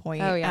at some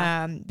point. Oh,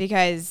 yeah.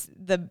 Because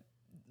the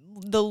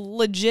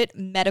legit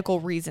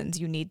medical reasons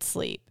you need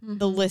sleep,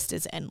 the list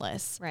is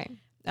endless. Right.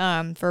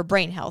 For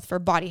brain health, for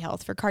body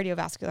health, for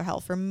cardiovascular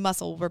health, for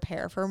muscle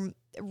repair,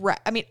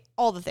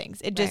 all the things.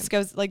 It just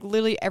goes, like,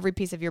 literally every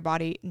piece of your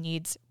body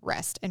needs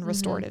rest and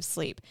restorative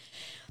sleep.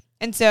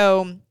 And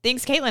so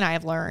things Caitlin and I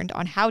have learned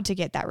on how to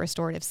get that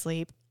restorative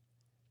sleep,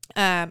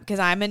 because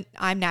I'm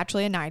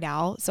naturally a night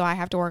owl, so I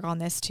have to work on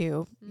this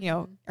too.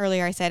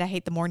 Earlier I said I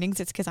hate the mornings.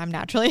 It's because I'm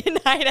naturally a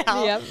night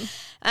owl. Yep.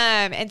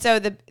 And so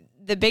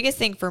the biggest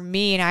thing for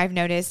me, and I've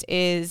noticed,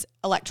 is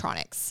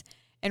electronics,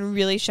 and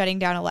really shutting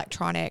down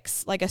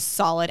electronics like a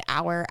solid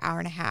hour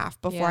and a half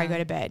before I go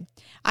to bed.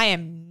 I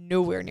am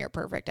nowhere near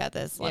perfect at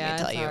this. Let me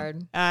tell you,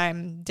 hard.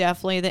 I'm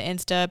definitely the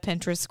Insta,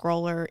 Pinterest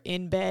scroller,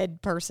 in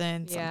bed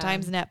person,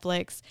 sometimes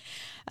Netflix.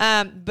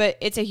 But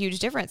it's a huge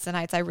difference the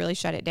nights I really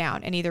shut it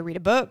down and either read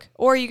a book,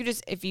 or you could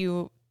just, if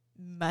you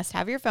must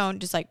have your phone,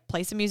 just like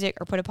play some music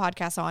or put a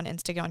podcast on and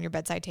stick it on your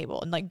bedside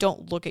table, and like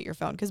don't look at your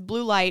phone, because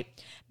blue light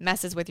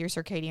messes with your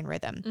circadian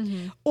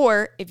rhythm.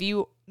 Or if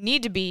you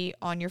need to be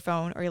on your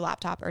phone or your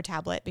laptop or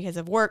tablet because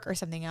of work or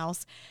something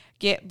else,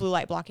 get blue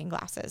light blocking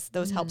glasses.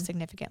 Those help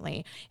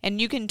significantly.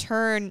 And you can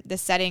turn the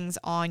settings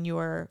on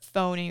your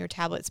phone and your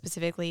tablet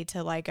specifically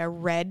to like a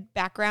red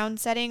background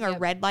setting or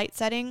red light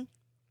setting.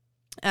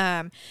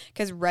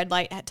 Because red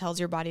light tells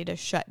your body to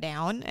shut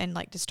down and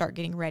like to start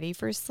getting ready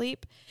for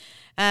sleep.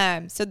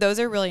 So those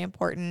are really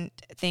important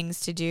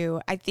things to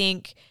do. I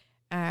think,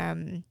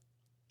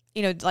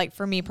 like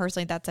for me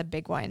personally, that's a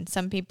big one.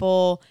 Some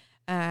people,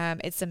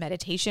 it's a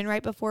meditation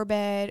right before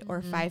bed,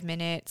 or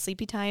 5-minute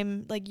sleepy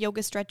time, like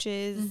yoga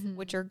stretches,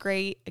 which are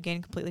great.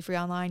 Again, completely free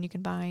online. You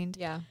can find.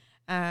 Yeah.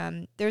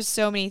 There's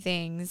so many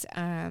things,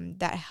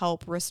 that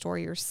help restore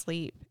your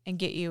sleep and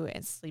get you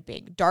in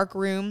sleeping. Dark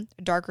room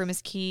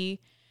is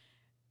key.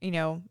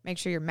 Make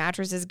sure your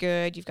mattress is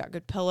good. You've got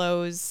good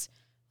pillows,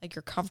 like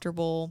you're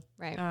comfortable.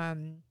 Right.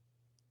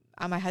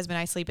 My husband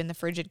and I sleep in the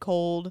frigid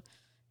cold.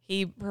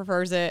 He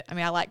prefers it. I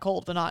mean, I like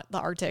cold, but not the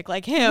Arctic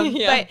like him.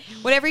 But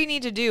whatever you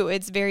need to do,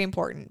 it's very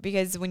important,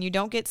 because when you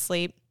don't get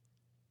sleep,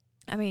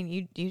 I mean,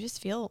 you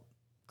just feel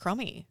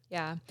crummy.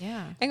 Yeah.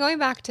 Yeah. And going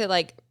back to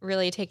like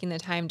really taking the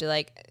time to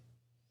like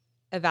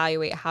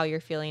evaluate how you're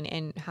feeling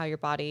and how your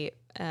body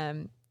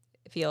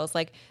feels.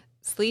 Like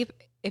sleep,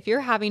 if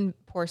you're having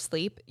poor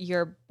sleep,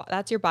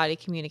 that's your body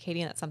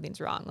communicating that something's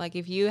wrong. Like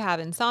if you have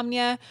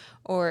insomnia,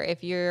 or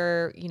if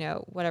you're,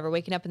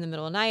 waking up in the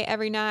middle of the night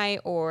every night,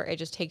 or it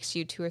just takes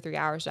you 2 or 3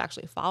 hours to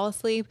actually fall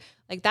asleep,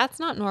 like that's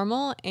not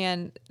normal.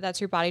 And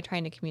that's your body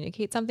trying to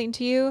communicate something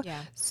to you.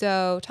 Yeah.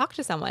 So talk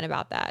to someone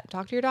about that.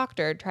 Talk to your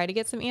doctor, try to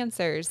get some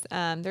answers.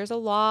 There's a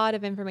lot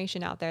of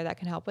information out there that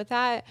can help with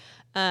that.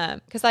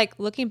 Cause like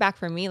looking back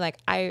for me, like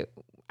I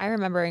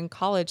remember in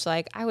college,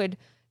 like I would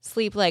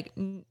sleep like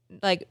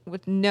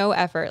with no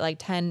effort, like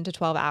 10 to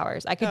 12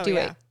 hours. I could do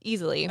it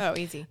easily. Oh,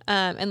 easy.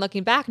 And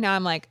looking back now,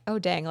 I'm like, oh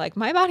dang, like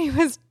my body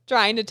was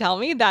trying to tell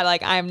me that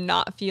like I'm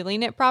not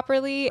feeling it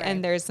properly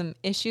and there's some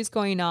issues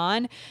going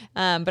on.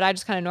 But I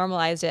just kind of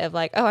normalized it of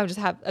like, oh, I just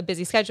have a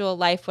busy schedule,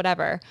 life,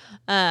 whatever.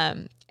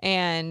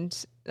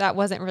 And that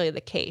wasn't really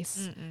the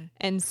case.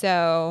 And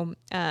so,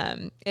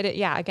 again,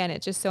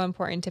 it's just so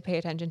important to pay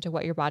attention to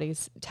what your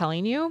body's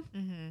telling you.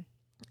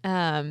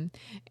 And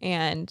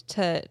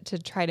to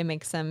try to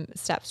make some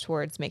steps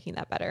towards making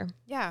that better.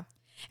 Yeah.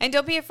 And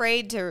don't be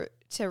afraid to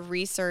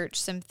research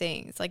some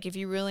things. Like if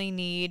you really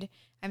need,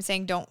 I'm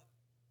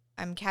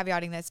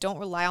caveating this, don't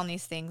rely on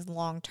these things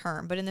long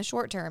term, but in the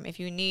short term, if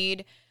you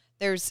need,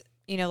 there's,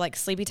 like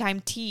sleepy time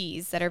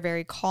teas that are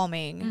very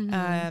calming,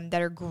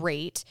 that are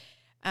great.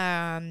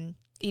 I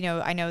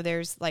know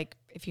there's like,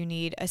 if you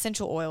need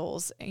essential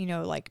oils,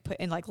 like put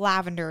in like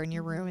lavender in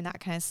your room and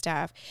that kind of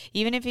stuff.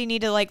 Even if you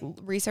need to like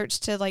research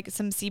to like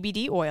some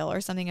CBD oil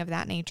or something of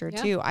that nature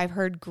too. I've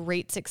heard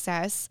great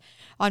success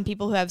on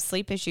people who have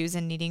sleep issues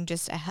and needing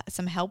just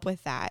some help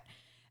with that.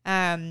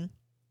 So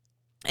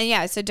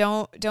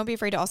don't be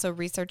afraid to also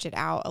research it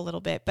out a little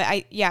bit. But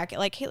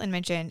like Caitlin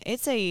mentioned,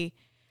 it's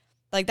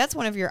that's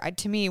one of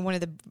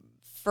the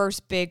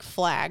first big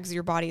flags.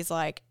 Your body's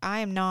like,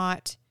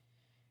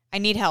 I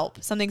need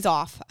help. Something's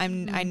off. I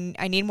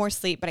need more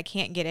sleep, but I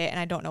can't get it and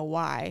I don't know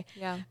why.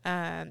 Yeah.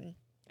 And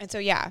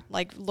so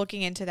like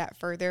looking into that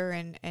further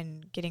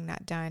and getting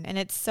that done. And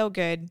it's so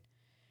good.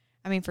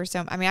 I mean,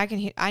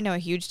 I know a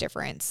huge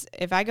difference.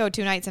 If I go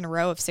 2 nights in a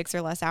row of 6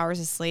 or less hours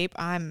of sleep,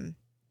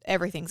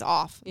 everything's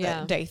off.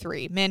 Day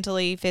 3,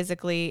 mentally,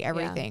 physically,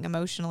 everything,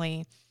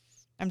 emotionally,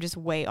 I'm just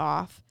way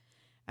off.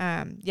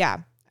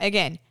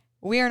 Again,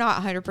 we are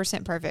not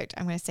 100% perfect.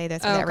 I'm going to say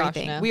this with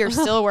everything. Gosh, no. We are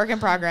still a work in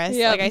progress.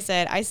 Like I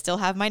said, I still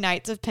have my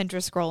nights of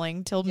Pinterest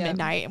scrolling till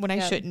midnight when I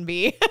shouldn't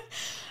be.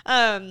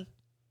 But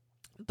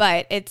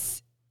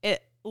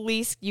at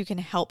least you can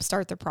help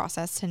start the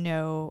process to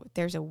know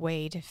there's a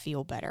way to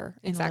feel better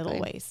in little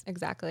ways.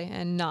 Exactly.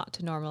 And not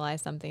to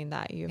normalize something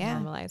that you've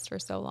normalized for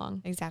so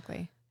long.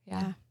 Exactly.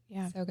 Yeah.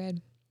 So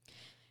good.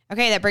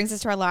 Okay. That brings us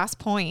to our last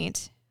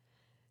point.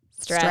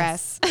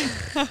 Stress.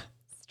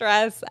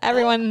 Stress.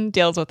 Everyone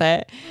deals with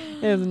it.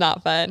 It is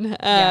not fun.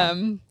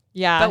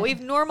 But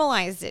we've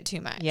normalized it too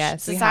much.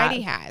 Yes.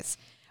 Society has.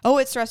 Oh,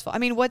 it's stressful. I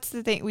mean, what's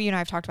the thing? You and I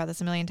have talked about this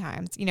a million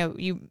times.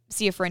 You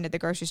see a friend at the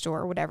grocery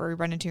store or whatever, you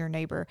run into your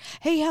neighbor.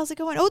 Hey, how's it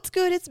going? Oh, it's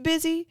good. It's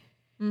busy.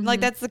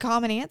 Like that's the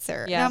common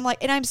answer. Yeah. And I'm like,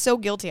 and I'm so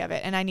guilty of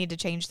it. And I need to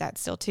change that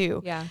still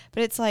too. Yeah.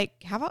 But it's like,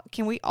 how about,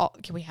 can we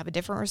have a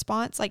different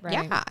response? Like,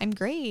 yeah, I'm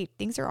great.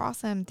 Things are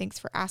awesome. Thanks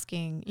for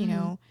asking,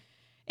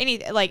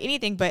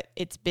 anything, but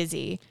it's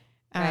busy.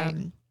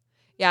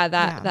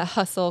 That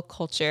hustle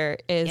culture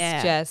is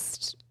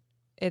just,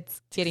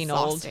 it's getting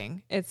exhausting.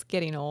 Old. It's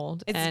getting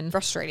old. It's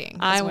frustrating.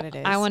 That's what it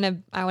is. I want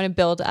to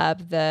build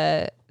up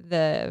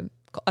a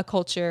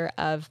culture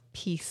of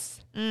peace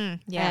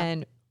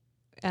and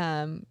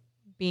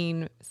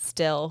being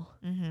still,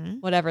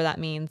 whatever that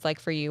means, like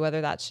for you, whether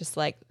that's just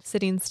like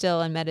sitting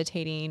still and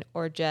meditating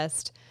or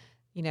just,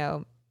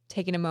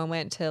 taking a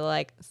moment to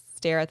like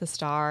stare at the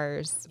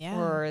stars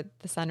or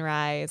the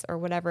sunrise or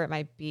whatever it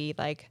might be.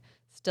 Like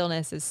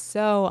stillness is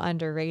so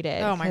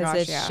underrated. Oh my gosh.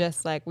 It's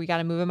just like, we got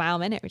to move a mile a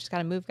minute. We just got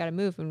to move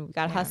and we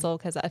got to hustle.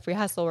 Cause if we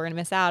hustle, we're going to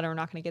miss out, or we're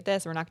not going to get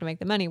this, or we're not going to make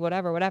the money,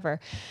 whatever.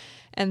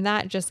 And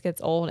that just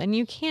gets old and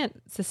you can't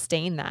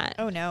sustain that.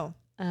 Oh no.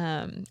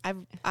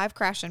 I've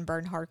crashed and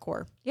burned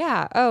hardcore.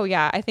 Yeah. Oh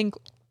yeah. I think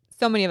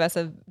so many of us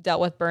have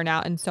dealt with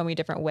burnout in so many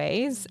different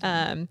ways.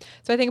 So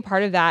I think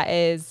part of that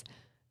is,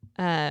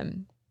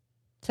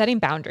 setting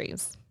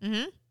boundaries,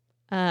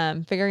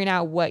 figuring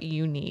out what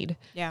you need.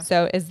 Yeah.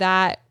 So is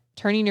that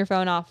turning your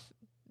phone off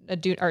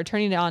or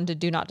turning it on to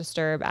do not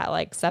disturb at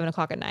like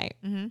 7:00 at night,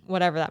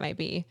 whatever that might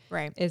be.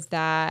 Right. Is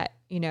that,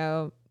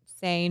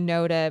 saying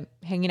no to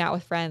hanging out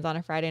with friends on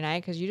a Friday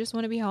night because you just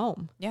want to be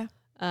home. Yeah.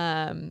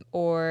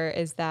 Or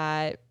is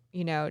that,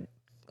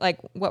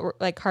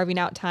 carving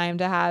out time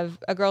to have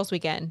a girls'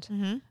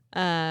 weekend,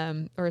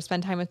 or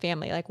spend time with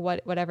family, like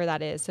whatever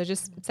that is. So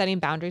just setting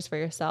boundaries for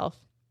yourself.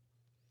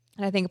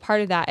 And I think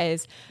part of that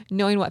is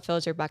knowing what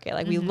fills your bucket.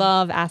 Like we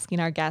love asking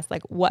our guests,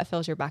 like, what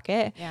fills your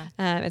bucket? Yeah.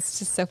 It's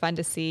just so fun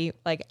to see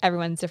like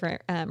everyone's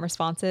different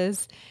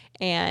responses.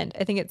 And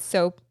I think it's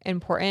so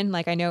important.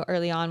 Like I know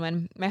early on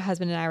when my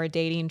husband and I were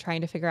dating, trying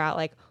to figure out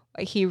like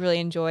what he really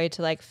enjoyed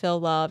to like feel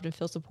loved and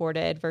feel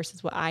supported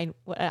versus what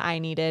I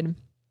needed.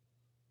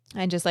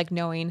 And just like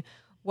knowing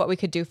what we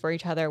could do for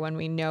each other when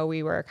we know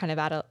we were kind of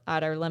at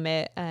our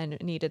limit and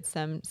needed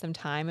some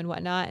time and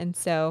whatnot. And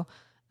so,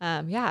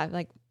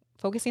 like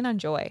focusing on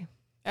joy.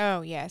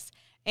 Oh, yes.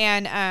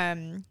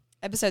 And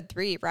episode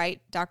 3,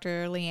 right?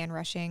 Dr. Leanne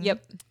Rushing.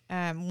 Yep.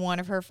 One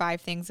of her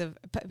 5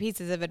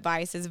 pieces of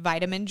advice is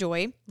vitamin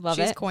joy.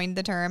 She's coined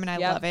the term and I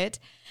love it.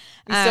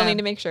 We still need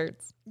to make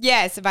shirts.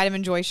 Yes.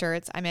 Vitamin joy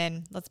shirts. I'm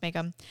in. Let's make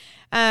them.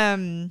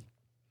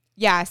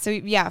 Yeah. So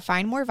yeah,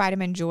 find more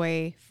vitamin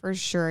joy for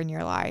sure in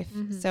your life.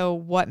 So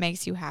what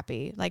makes you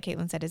happy? Like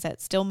Caitlin said, is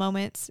that still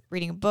moments,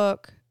 reading a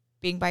book,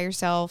 being by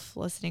yourself,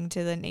 listening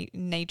to the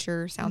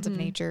nature, sounds of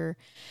nature?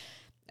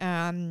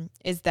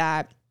 Is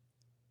that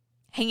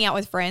hanging out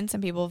with friends?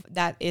 Some people,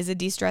 that is a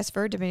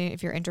de-stressor, depending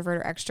if you're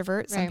introvert or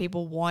extrovert. Some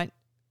people want,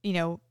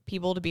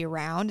 people to be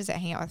around. Is it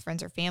hanging out with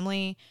friends or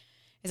family?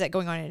 Is that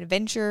going on an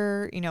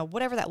adventure?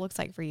 Whatever that looks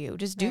like for you,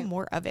 just do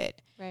more of it.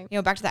 Right.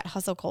 Back to that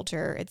hustle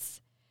culture.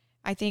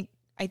 I think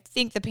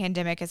the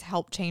pandemic has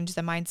helped change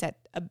the mindset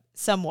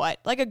somewhat,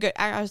 I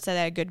would say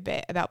that a good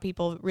bit, about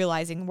people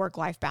realizing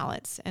work-life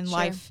balance and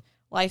life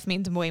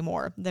means way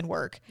more than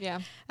work. Yeah.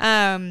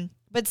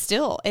 But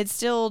still, it's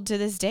still to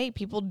this day,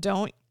 people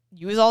don't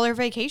use all their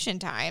vacation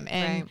time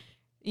and,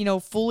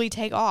 fully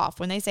take off.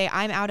 When they say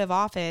I'm out of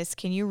office,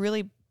 can you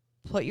really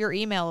put your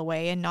email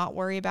away and not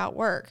worry about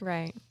work?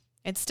 Right.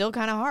 It's still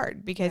kind of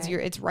hard because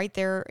it's right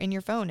there in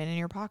your phone and in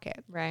your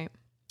pocket. Right.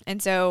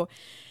 And so,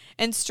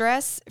 and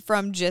stress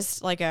from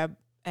just like a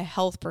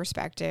health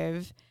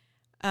perspective,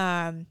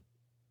 everyone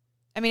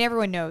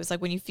knows,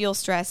 like when you feel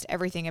stressed,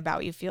 everything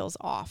about you feels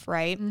off,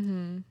 right?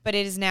 Mm-hmm. But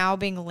it is now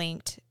being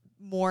linked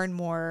more and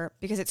more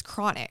because it's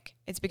chronic.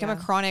 It's become a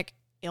chronic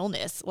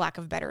illness, lack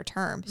of a better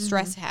term.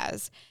 Stress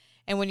has.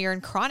 And when you're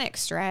in chronic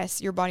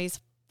stress, your body's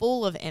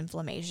full of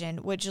inflammation,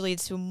 which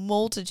leads to a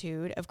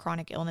multitude of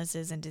chronic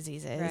illnesses and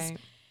diseases. Right.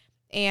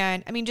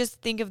 And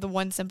just think of the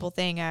one simple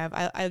thing of,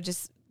 I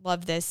just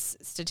love this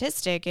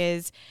statistic,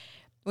 is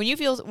when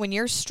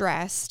you're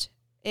stressed,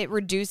 it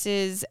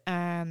reduces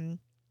the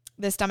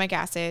stomach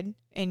acid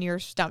in your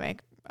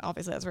stomach.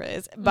 Obviously that's what it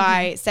is,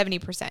 by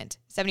 70%,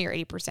 70 or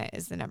 80%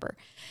 is the number.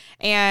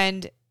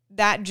 And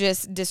that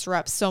just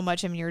disrupts so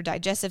much of your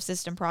digestive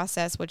system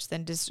process, which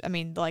then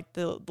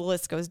the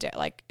list goes down,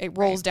 like it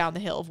rolls down the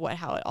hill of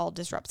how it all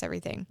disrupts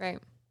everything. Right.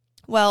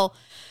 Well,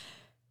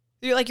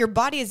 your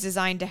body is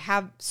designed to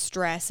have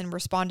stress and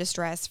respond to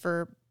stress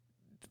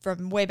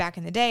from way back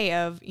in the day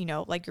of,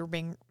 like you're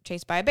being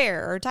chased by a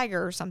bear or a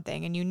tiger or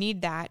something. And you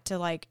need that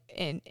to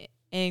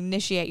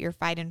initiate your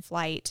fight and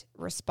flight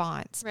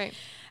response. Right.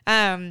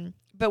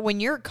 But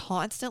when you're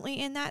constantly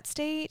in that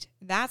state,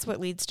 that's what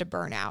leads to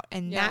burnout.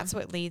 And that's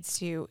what leads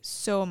to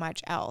so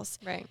much else.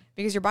 Right.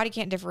 Because your body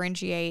can't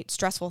differentiate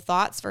stressful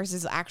thoughts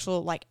versus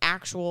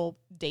actual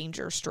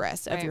danger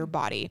stress of your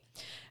body.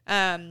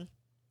 And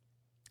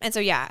so,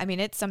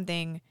 it's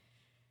something,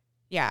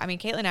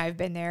 Caitlin and I have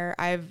been there.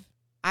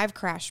 I've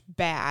crashed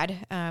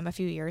bad a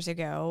few years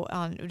ago.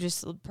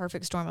 Just a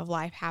perfect storm of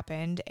life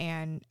happened.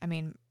 And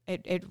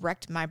it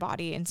wrecked my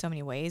body in so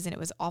many ways, and it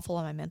was awful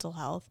on my mental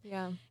health.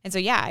 Yeah. And so,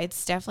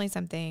 it's definitely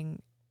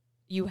something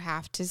you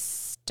have to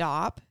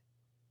stop.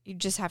 You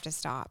just have to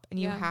stop, and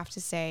you have to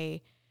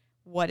say,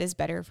 what is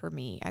better for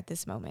me at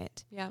this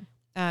moment? Yeah.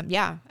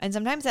 And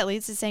sometimes that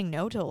leads to saying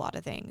no to a lot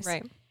of things.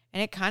 Right.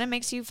 And it kind of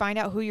makes you find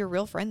out who your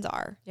real friends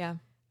are. Yeah.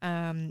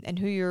 And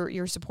who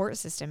your support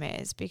system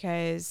is,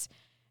 because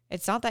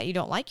it's not that you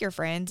don't like your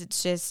friends.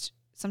 It's just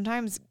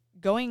sometimes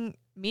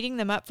meeting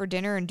them up for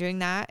dinner and doing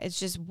that, it's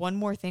just one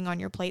more thing on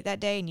your plate that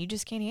day, and you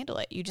just can't handle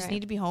it. You just need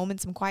to be home in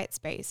some quiet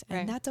space,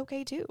 and that's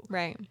okay too.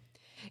 Right.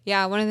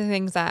 Yeah. One of the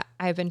things that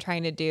I've been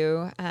trying to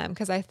do,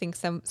 because I think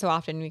so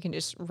often we can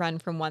just run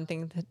from one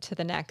thing to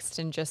the next,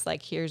 and just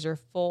here's your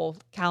full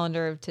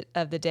calendar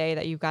of the day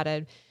that you've got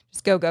to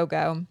just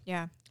go.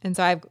 Yeah. And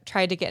so I've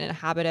tried to get in a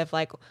habit of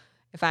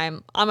if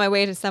I'm on my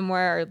way to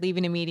somewhere or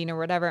leaving a meeting or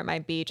whatever it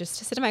might be, just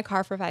to sit in my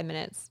car for 5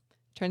 minutes.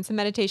 Turn some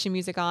meditation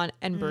music on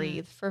and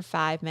breathe for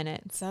 5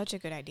 minutes. Such a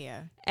good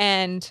idea.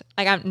 And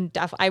I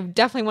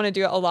definitely want to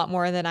do it a lot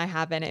more than I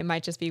have been. It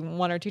might just be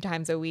 1 or 2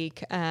 times a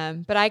week.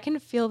 But I can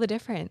feel the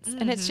difference.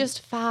 And it's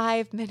just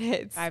 5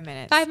 minutes. 5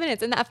 minutes. 5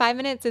 minutes. And that 5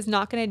 minutes is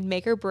not going to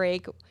make or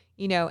break,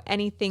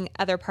 anything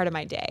other part of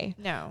my day.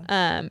 No.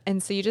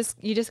 And so you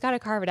just got to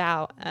carve it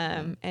out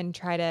and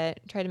try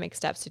to make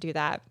steps to do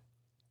that.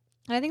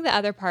 And I think the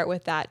other part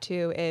with that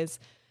too is,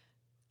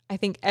 I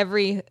think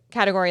every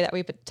category that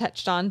we've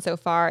touched on so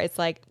far, it's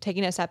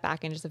taking a step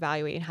back and just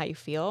evaluating how you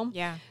feel.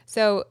 Yeah.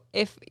 So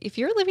if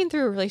you're living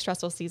through a really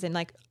stressful season,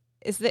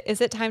 is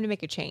it time to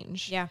make a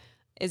change? Yeah.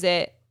 Is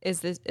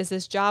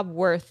this job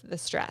worth the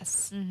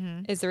stress?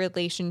 Mm-hmm. Is the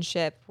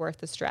relationship worth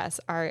the stress?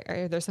 Are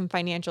there some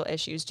financial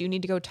issues? Do you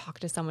need to go talk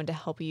to someone to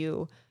help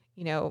you,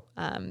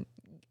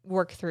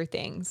 work through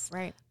things?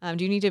 Right.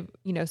 Do you need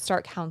to,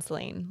 start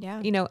counseling?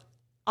 Yeah.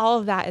 All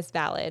of that is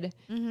valid.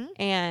 Mm-hmm.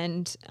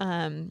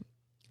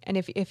 And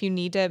if you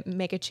need to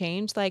make a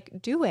change,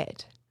 do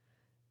it.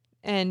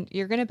 And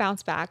you're going to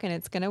bounce back, and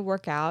it's going to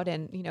work out,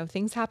 and,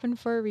 things happen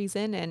for a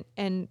reason,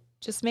 and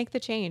just make the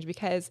change,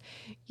 because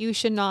you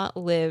should not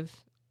live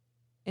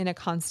in a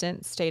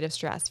constant state of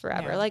stress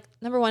forever. Yeah.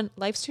 Number one,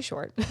 life's too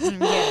short.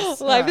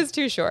 Yes. Life is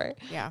too short.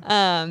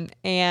 Yeah.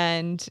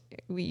 And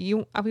we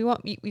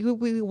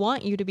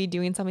want you to be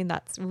doing something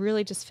that's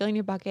really just filling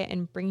your bucket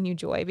and bringing you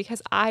joy,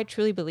 because I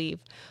truly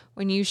believe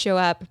when you show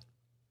up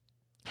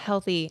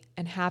healthy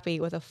and happy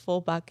with a full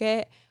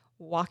bucket,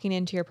 walking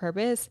into your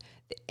purpose,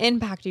 the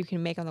impact you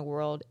can make on the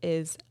world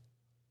is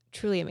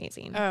truly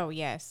amazing. Oh,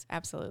 yes,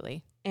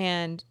 absolutely.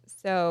 And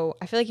so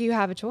I feel like you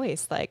have a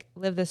choice, like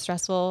live this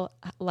stressful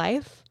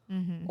life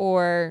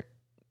or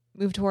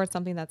move towards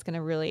something that's going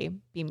to really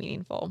be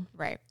meaningful.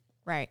 Right.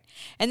 Right.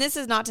 And this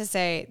is not to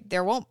say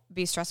there won't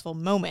be stressful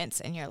moments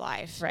in your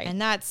life. Right.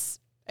 And that's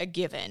a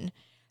given.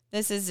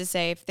 This is to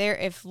say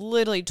if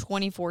literally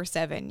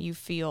 24/7 you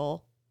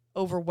feel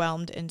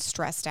overwhelmed and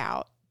stressed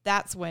out,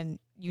 that's when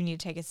you need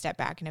to take a step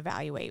back and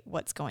evaluate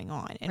what's going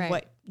on and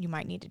what you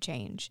might need to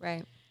change.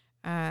 Right.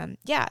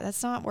 Yeah,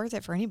 that's not worth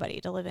it for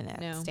anybody to live in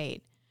that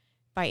state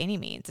by any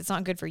means. It's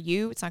not good for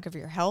you. It's not good for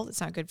your health.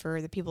 It's not good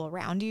for the people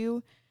around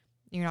you.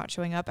 You're not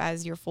showing up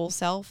as your full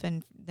self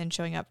and then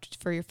showing up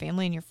for your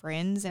family and your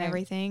friends and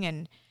everything.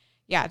 And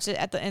yeah,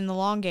 in the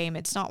long game,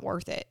 it's not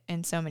worth it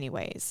in so many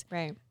ways.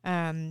 Right.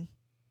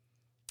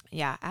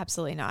 Yeah,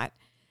 absolutely not.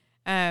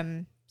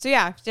 So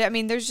yeah, I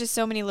mean, there's just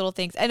so many little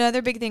things.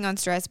 Another big thing on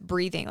stress,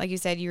 breathing. Like you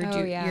said,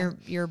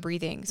 you're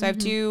breathing. So I have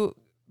 2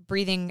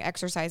 breathing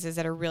exercises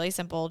that are really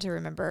simple to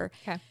remember.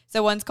 Okay.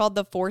 So one's called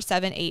the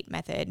 4-7-8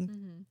 method.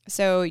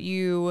 So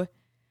you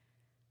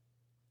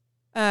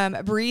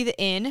breathe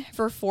in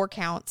for 4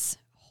 counts,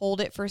 hold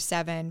it for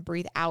 7,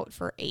 breathe out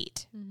for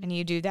 8. And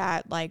you do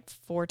that like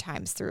 4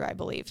 times through, I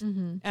believe.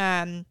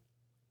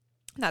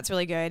 That's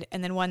really good.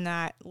 And then one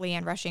that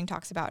Leanne Rushing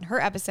talks about in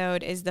her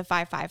episode is the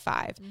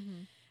 5-5-5.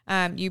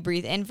 You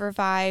breathe in for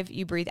 5,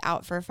 you breathe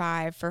out for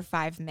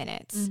 5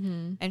 minutes.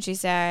 And she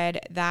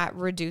said that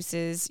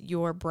reduces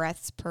your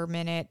breaths per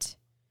minute.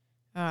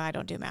 Oh, I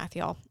don't do math,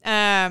 y'all.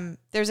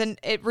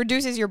 It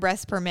reduces your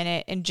breaths per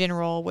minute in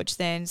general, which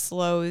then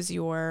slows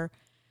your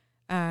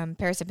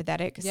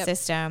parasympathetic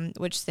system,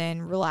 which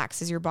then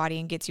relaxes your body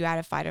and gets you out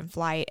of fight and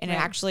flight. And it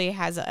actually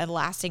has a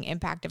lasting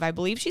impact of, I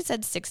believe she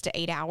said 6 to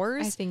 8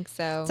 hours. I think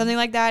so. Something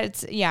like that.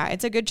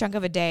 It's a good chunk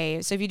of a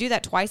day. So if you do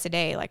that twice a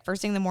day, like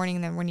first thing in the morning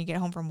and then when you get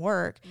home from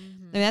work,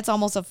 then that's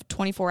almost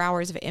 24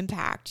 hours of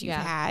impact you've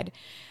had.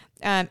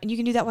 And you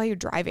can do that while you're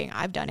driving.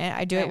 I've done it.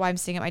 I do it while I'm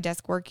sitting at my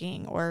desk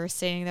working or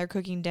sitting there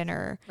cooking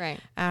dinner.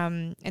 Right.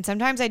 And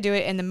sometimes I do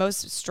it in the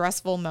most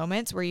stressful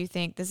moments where you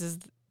think this is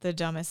the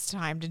dumbest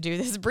time to do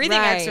this breathing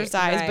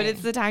exercise, but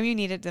it's the time you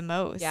need it the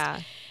most.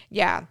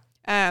 Yeah.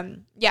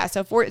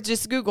 So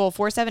just Google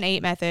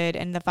 4-7-8 method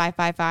and the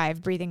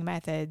 5-5-5 breathing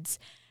methods.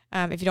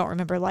 If you don't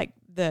remember like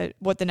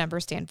what the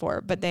numbers stand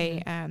for, but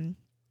they,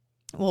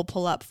 will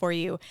pull up for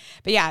you.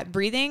 But yeah,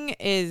 breathing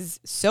is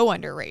so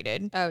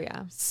underrated. Oh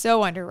yeah.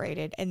 So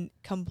underrated and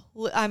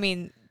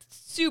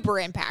super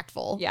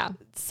impactful. Yeah.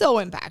 So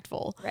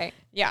impactful. Right.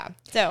 Yeah.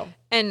 So,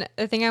 and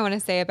the thing I want to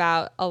say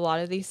about a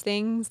lot of these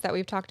things that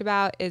we've talked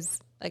about is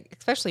like,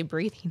 especially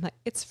breathing, like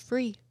it's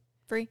free.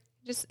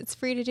 It's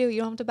free to do.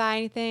 You don't have to buy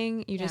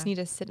anything. You just need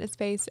to sit in a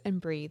space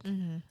and breathe.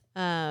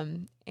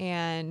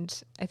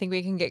 And I think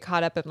we can get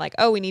caught up in like,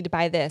 oh, we need to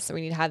buy this, or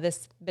we need to have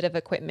this bit of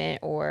equipment,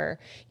 or,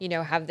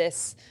 have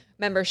this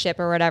membership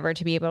or whatever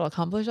to be able to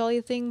accomplish all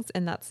these things.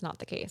 And that's not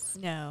the case.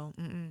 No.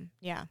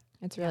 Yeah.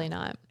 It's really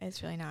not.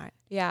 It's really not.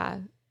 Yeah.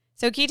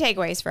 So key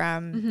takeaways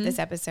from this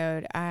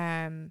episode,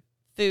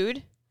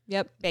 food.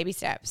 Yep. Baby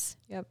steps.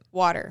 Yep.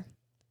 Water.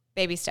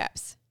 Baby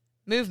steps.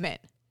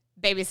 Movement.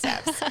 Baby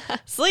steps.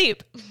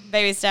 Sleep.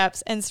 Baby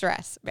steps. And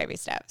stress. Baby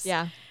steps.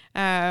 Yeah.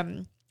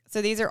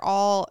 So these are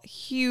all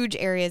huge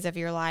areas of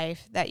your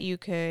life that you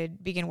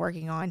could begin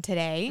working on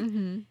today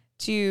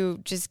to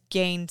just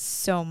gain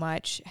so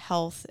much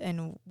health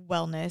and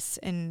wellness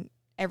and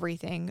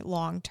everything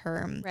long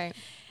term. Right.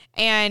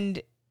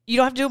 And you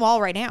don't have to do them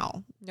all right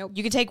now. Nope.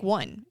 You can take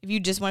one. If you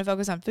just want to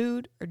focus on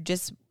food or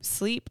just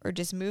sleep or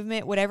just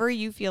movement, whatever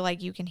you feel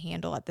like you can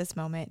handle at this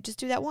moment, just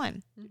do that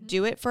one.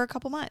 Do it for a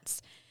couple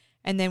months.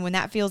 And then when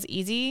that feels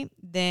easy,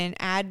 then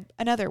add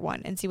another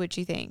one and see what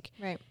you think.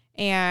 Right.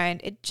 And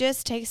it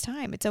just takes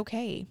time. It's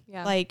okay.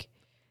 Yeah. Like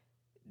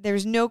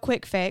there's no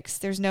quick fix.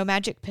 There's no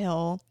magic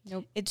pill.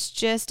 Nope. It's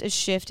just a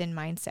shift in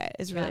mindset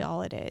is really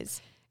all it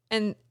is.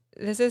 And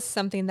this is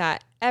something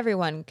that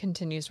everyone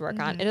continues to work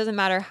on. It doesn't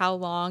matter how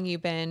long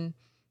you've been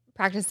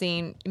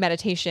practicing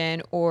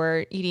meditation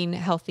or eating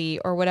healthy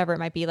or whatever it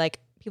might be. Like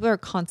people are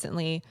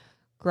constantly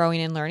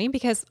growing and learning,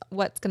 because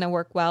what's going to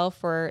work well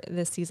for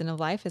this season of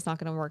life is not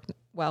going to work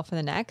well for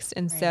the next.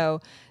 And so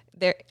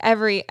there,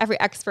 every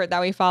expert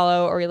that we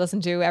follow or we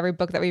listen to, every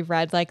book that we've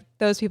read, like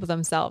those people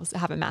themselves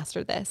haven't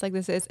mastered this. Like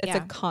it's a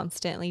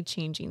constantly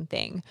changing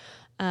thing.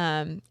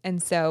 And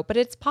so, but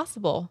it's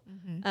possible.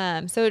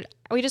 So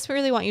we just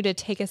really want you to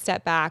take a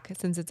step back,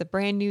 since it's a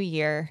brand new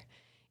year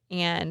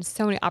and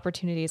so many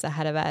opportunities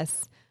ahead of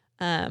us.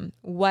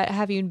 What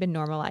have you been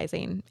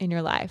normalizing in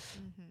your life?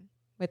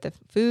 With the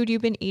food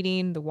you've been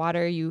eating, the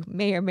water you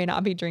may or may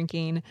not be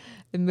drinking,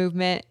 the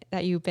movement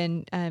that you've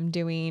been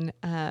doing,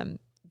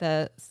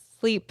 the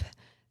sleep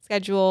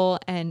schedule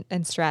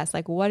and stress.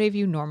 Like what have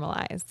you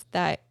normalized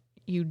that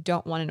you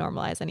don't want to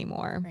normalize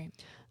anymore? Right.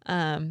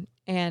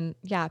 And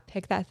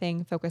pick that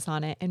thing, focus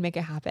on it, and make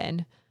it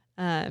happen.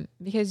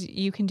 Because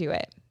you can do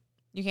it.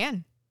 You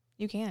can.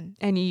 You can.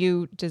 And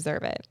you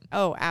deserve it.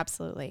 Oh,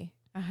 absolutely.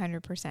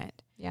 100%.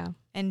 Yeah.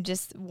 And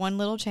just one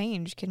little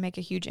change can make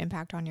a huge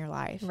impact on your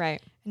life.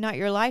 Right. Not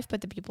your life,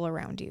 but the people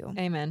around you.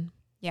 Amen.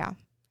 Yeah.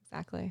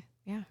 Exactly.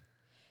 Yeah.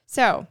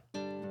 So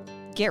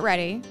get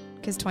ready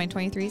because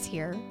 2023 is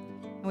here.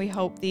 And we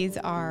hope these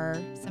are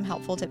some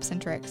helpful tips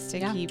and tricks to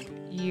keep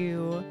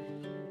you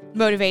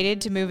motivated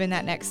to move in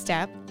that next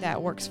step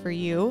that works for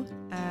you.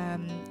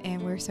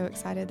 And we're so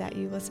excited that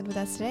you listened with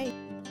us today.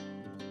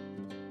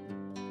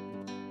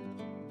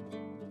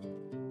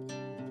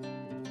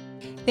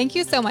 Thank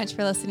you so much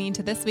for listening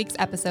to this week's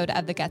episode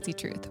of The Gutsy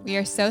Truth. We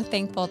are so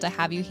thankful to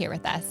have you here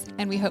with us,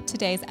 and we hope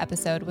today's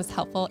episode was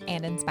helpful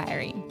and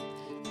inspiring.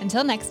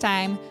 Until next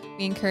time,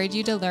 we encourage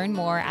you to learn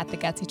more at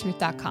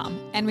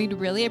thegutsytruth.com, and we'd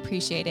really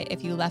appreciate it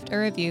if you left a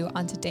review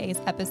on today's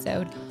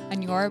episode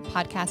on your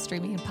podcast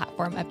streaming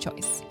platform of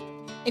choice.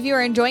 If you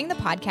are enjoying the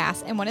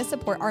podcast and want to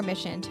support our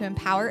mission to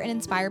empower and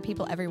inspire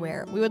people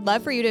everywhere, we would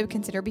love for you to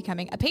consider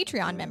becoming a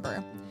Patreon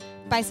member.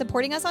 By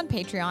supporting us on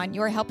Patreon,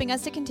 you are helping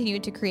us to continue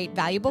to create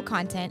valuable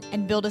content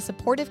and build a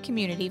supportive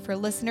community for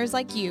listeners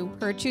like you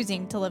who are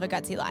choosing to live a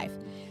gutsy life.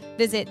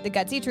 Visit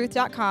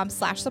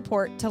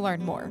thegutsytruth.com/support to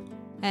learn more.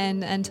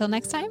 And until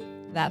next time,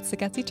 that's The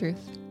Gutsy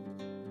Truth.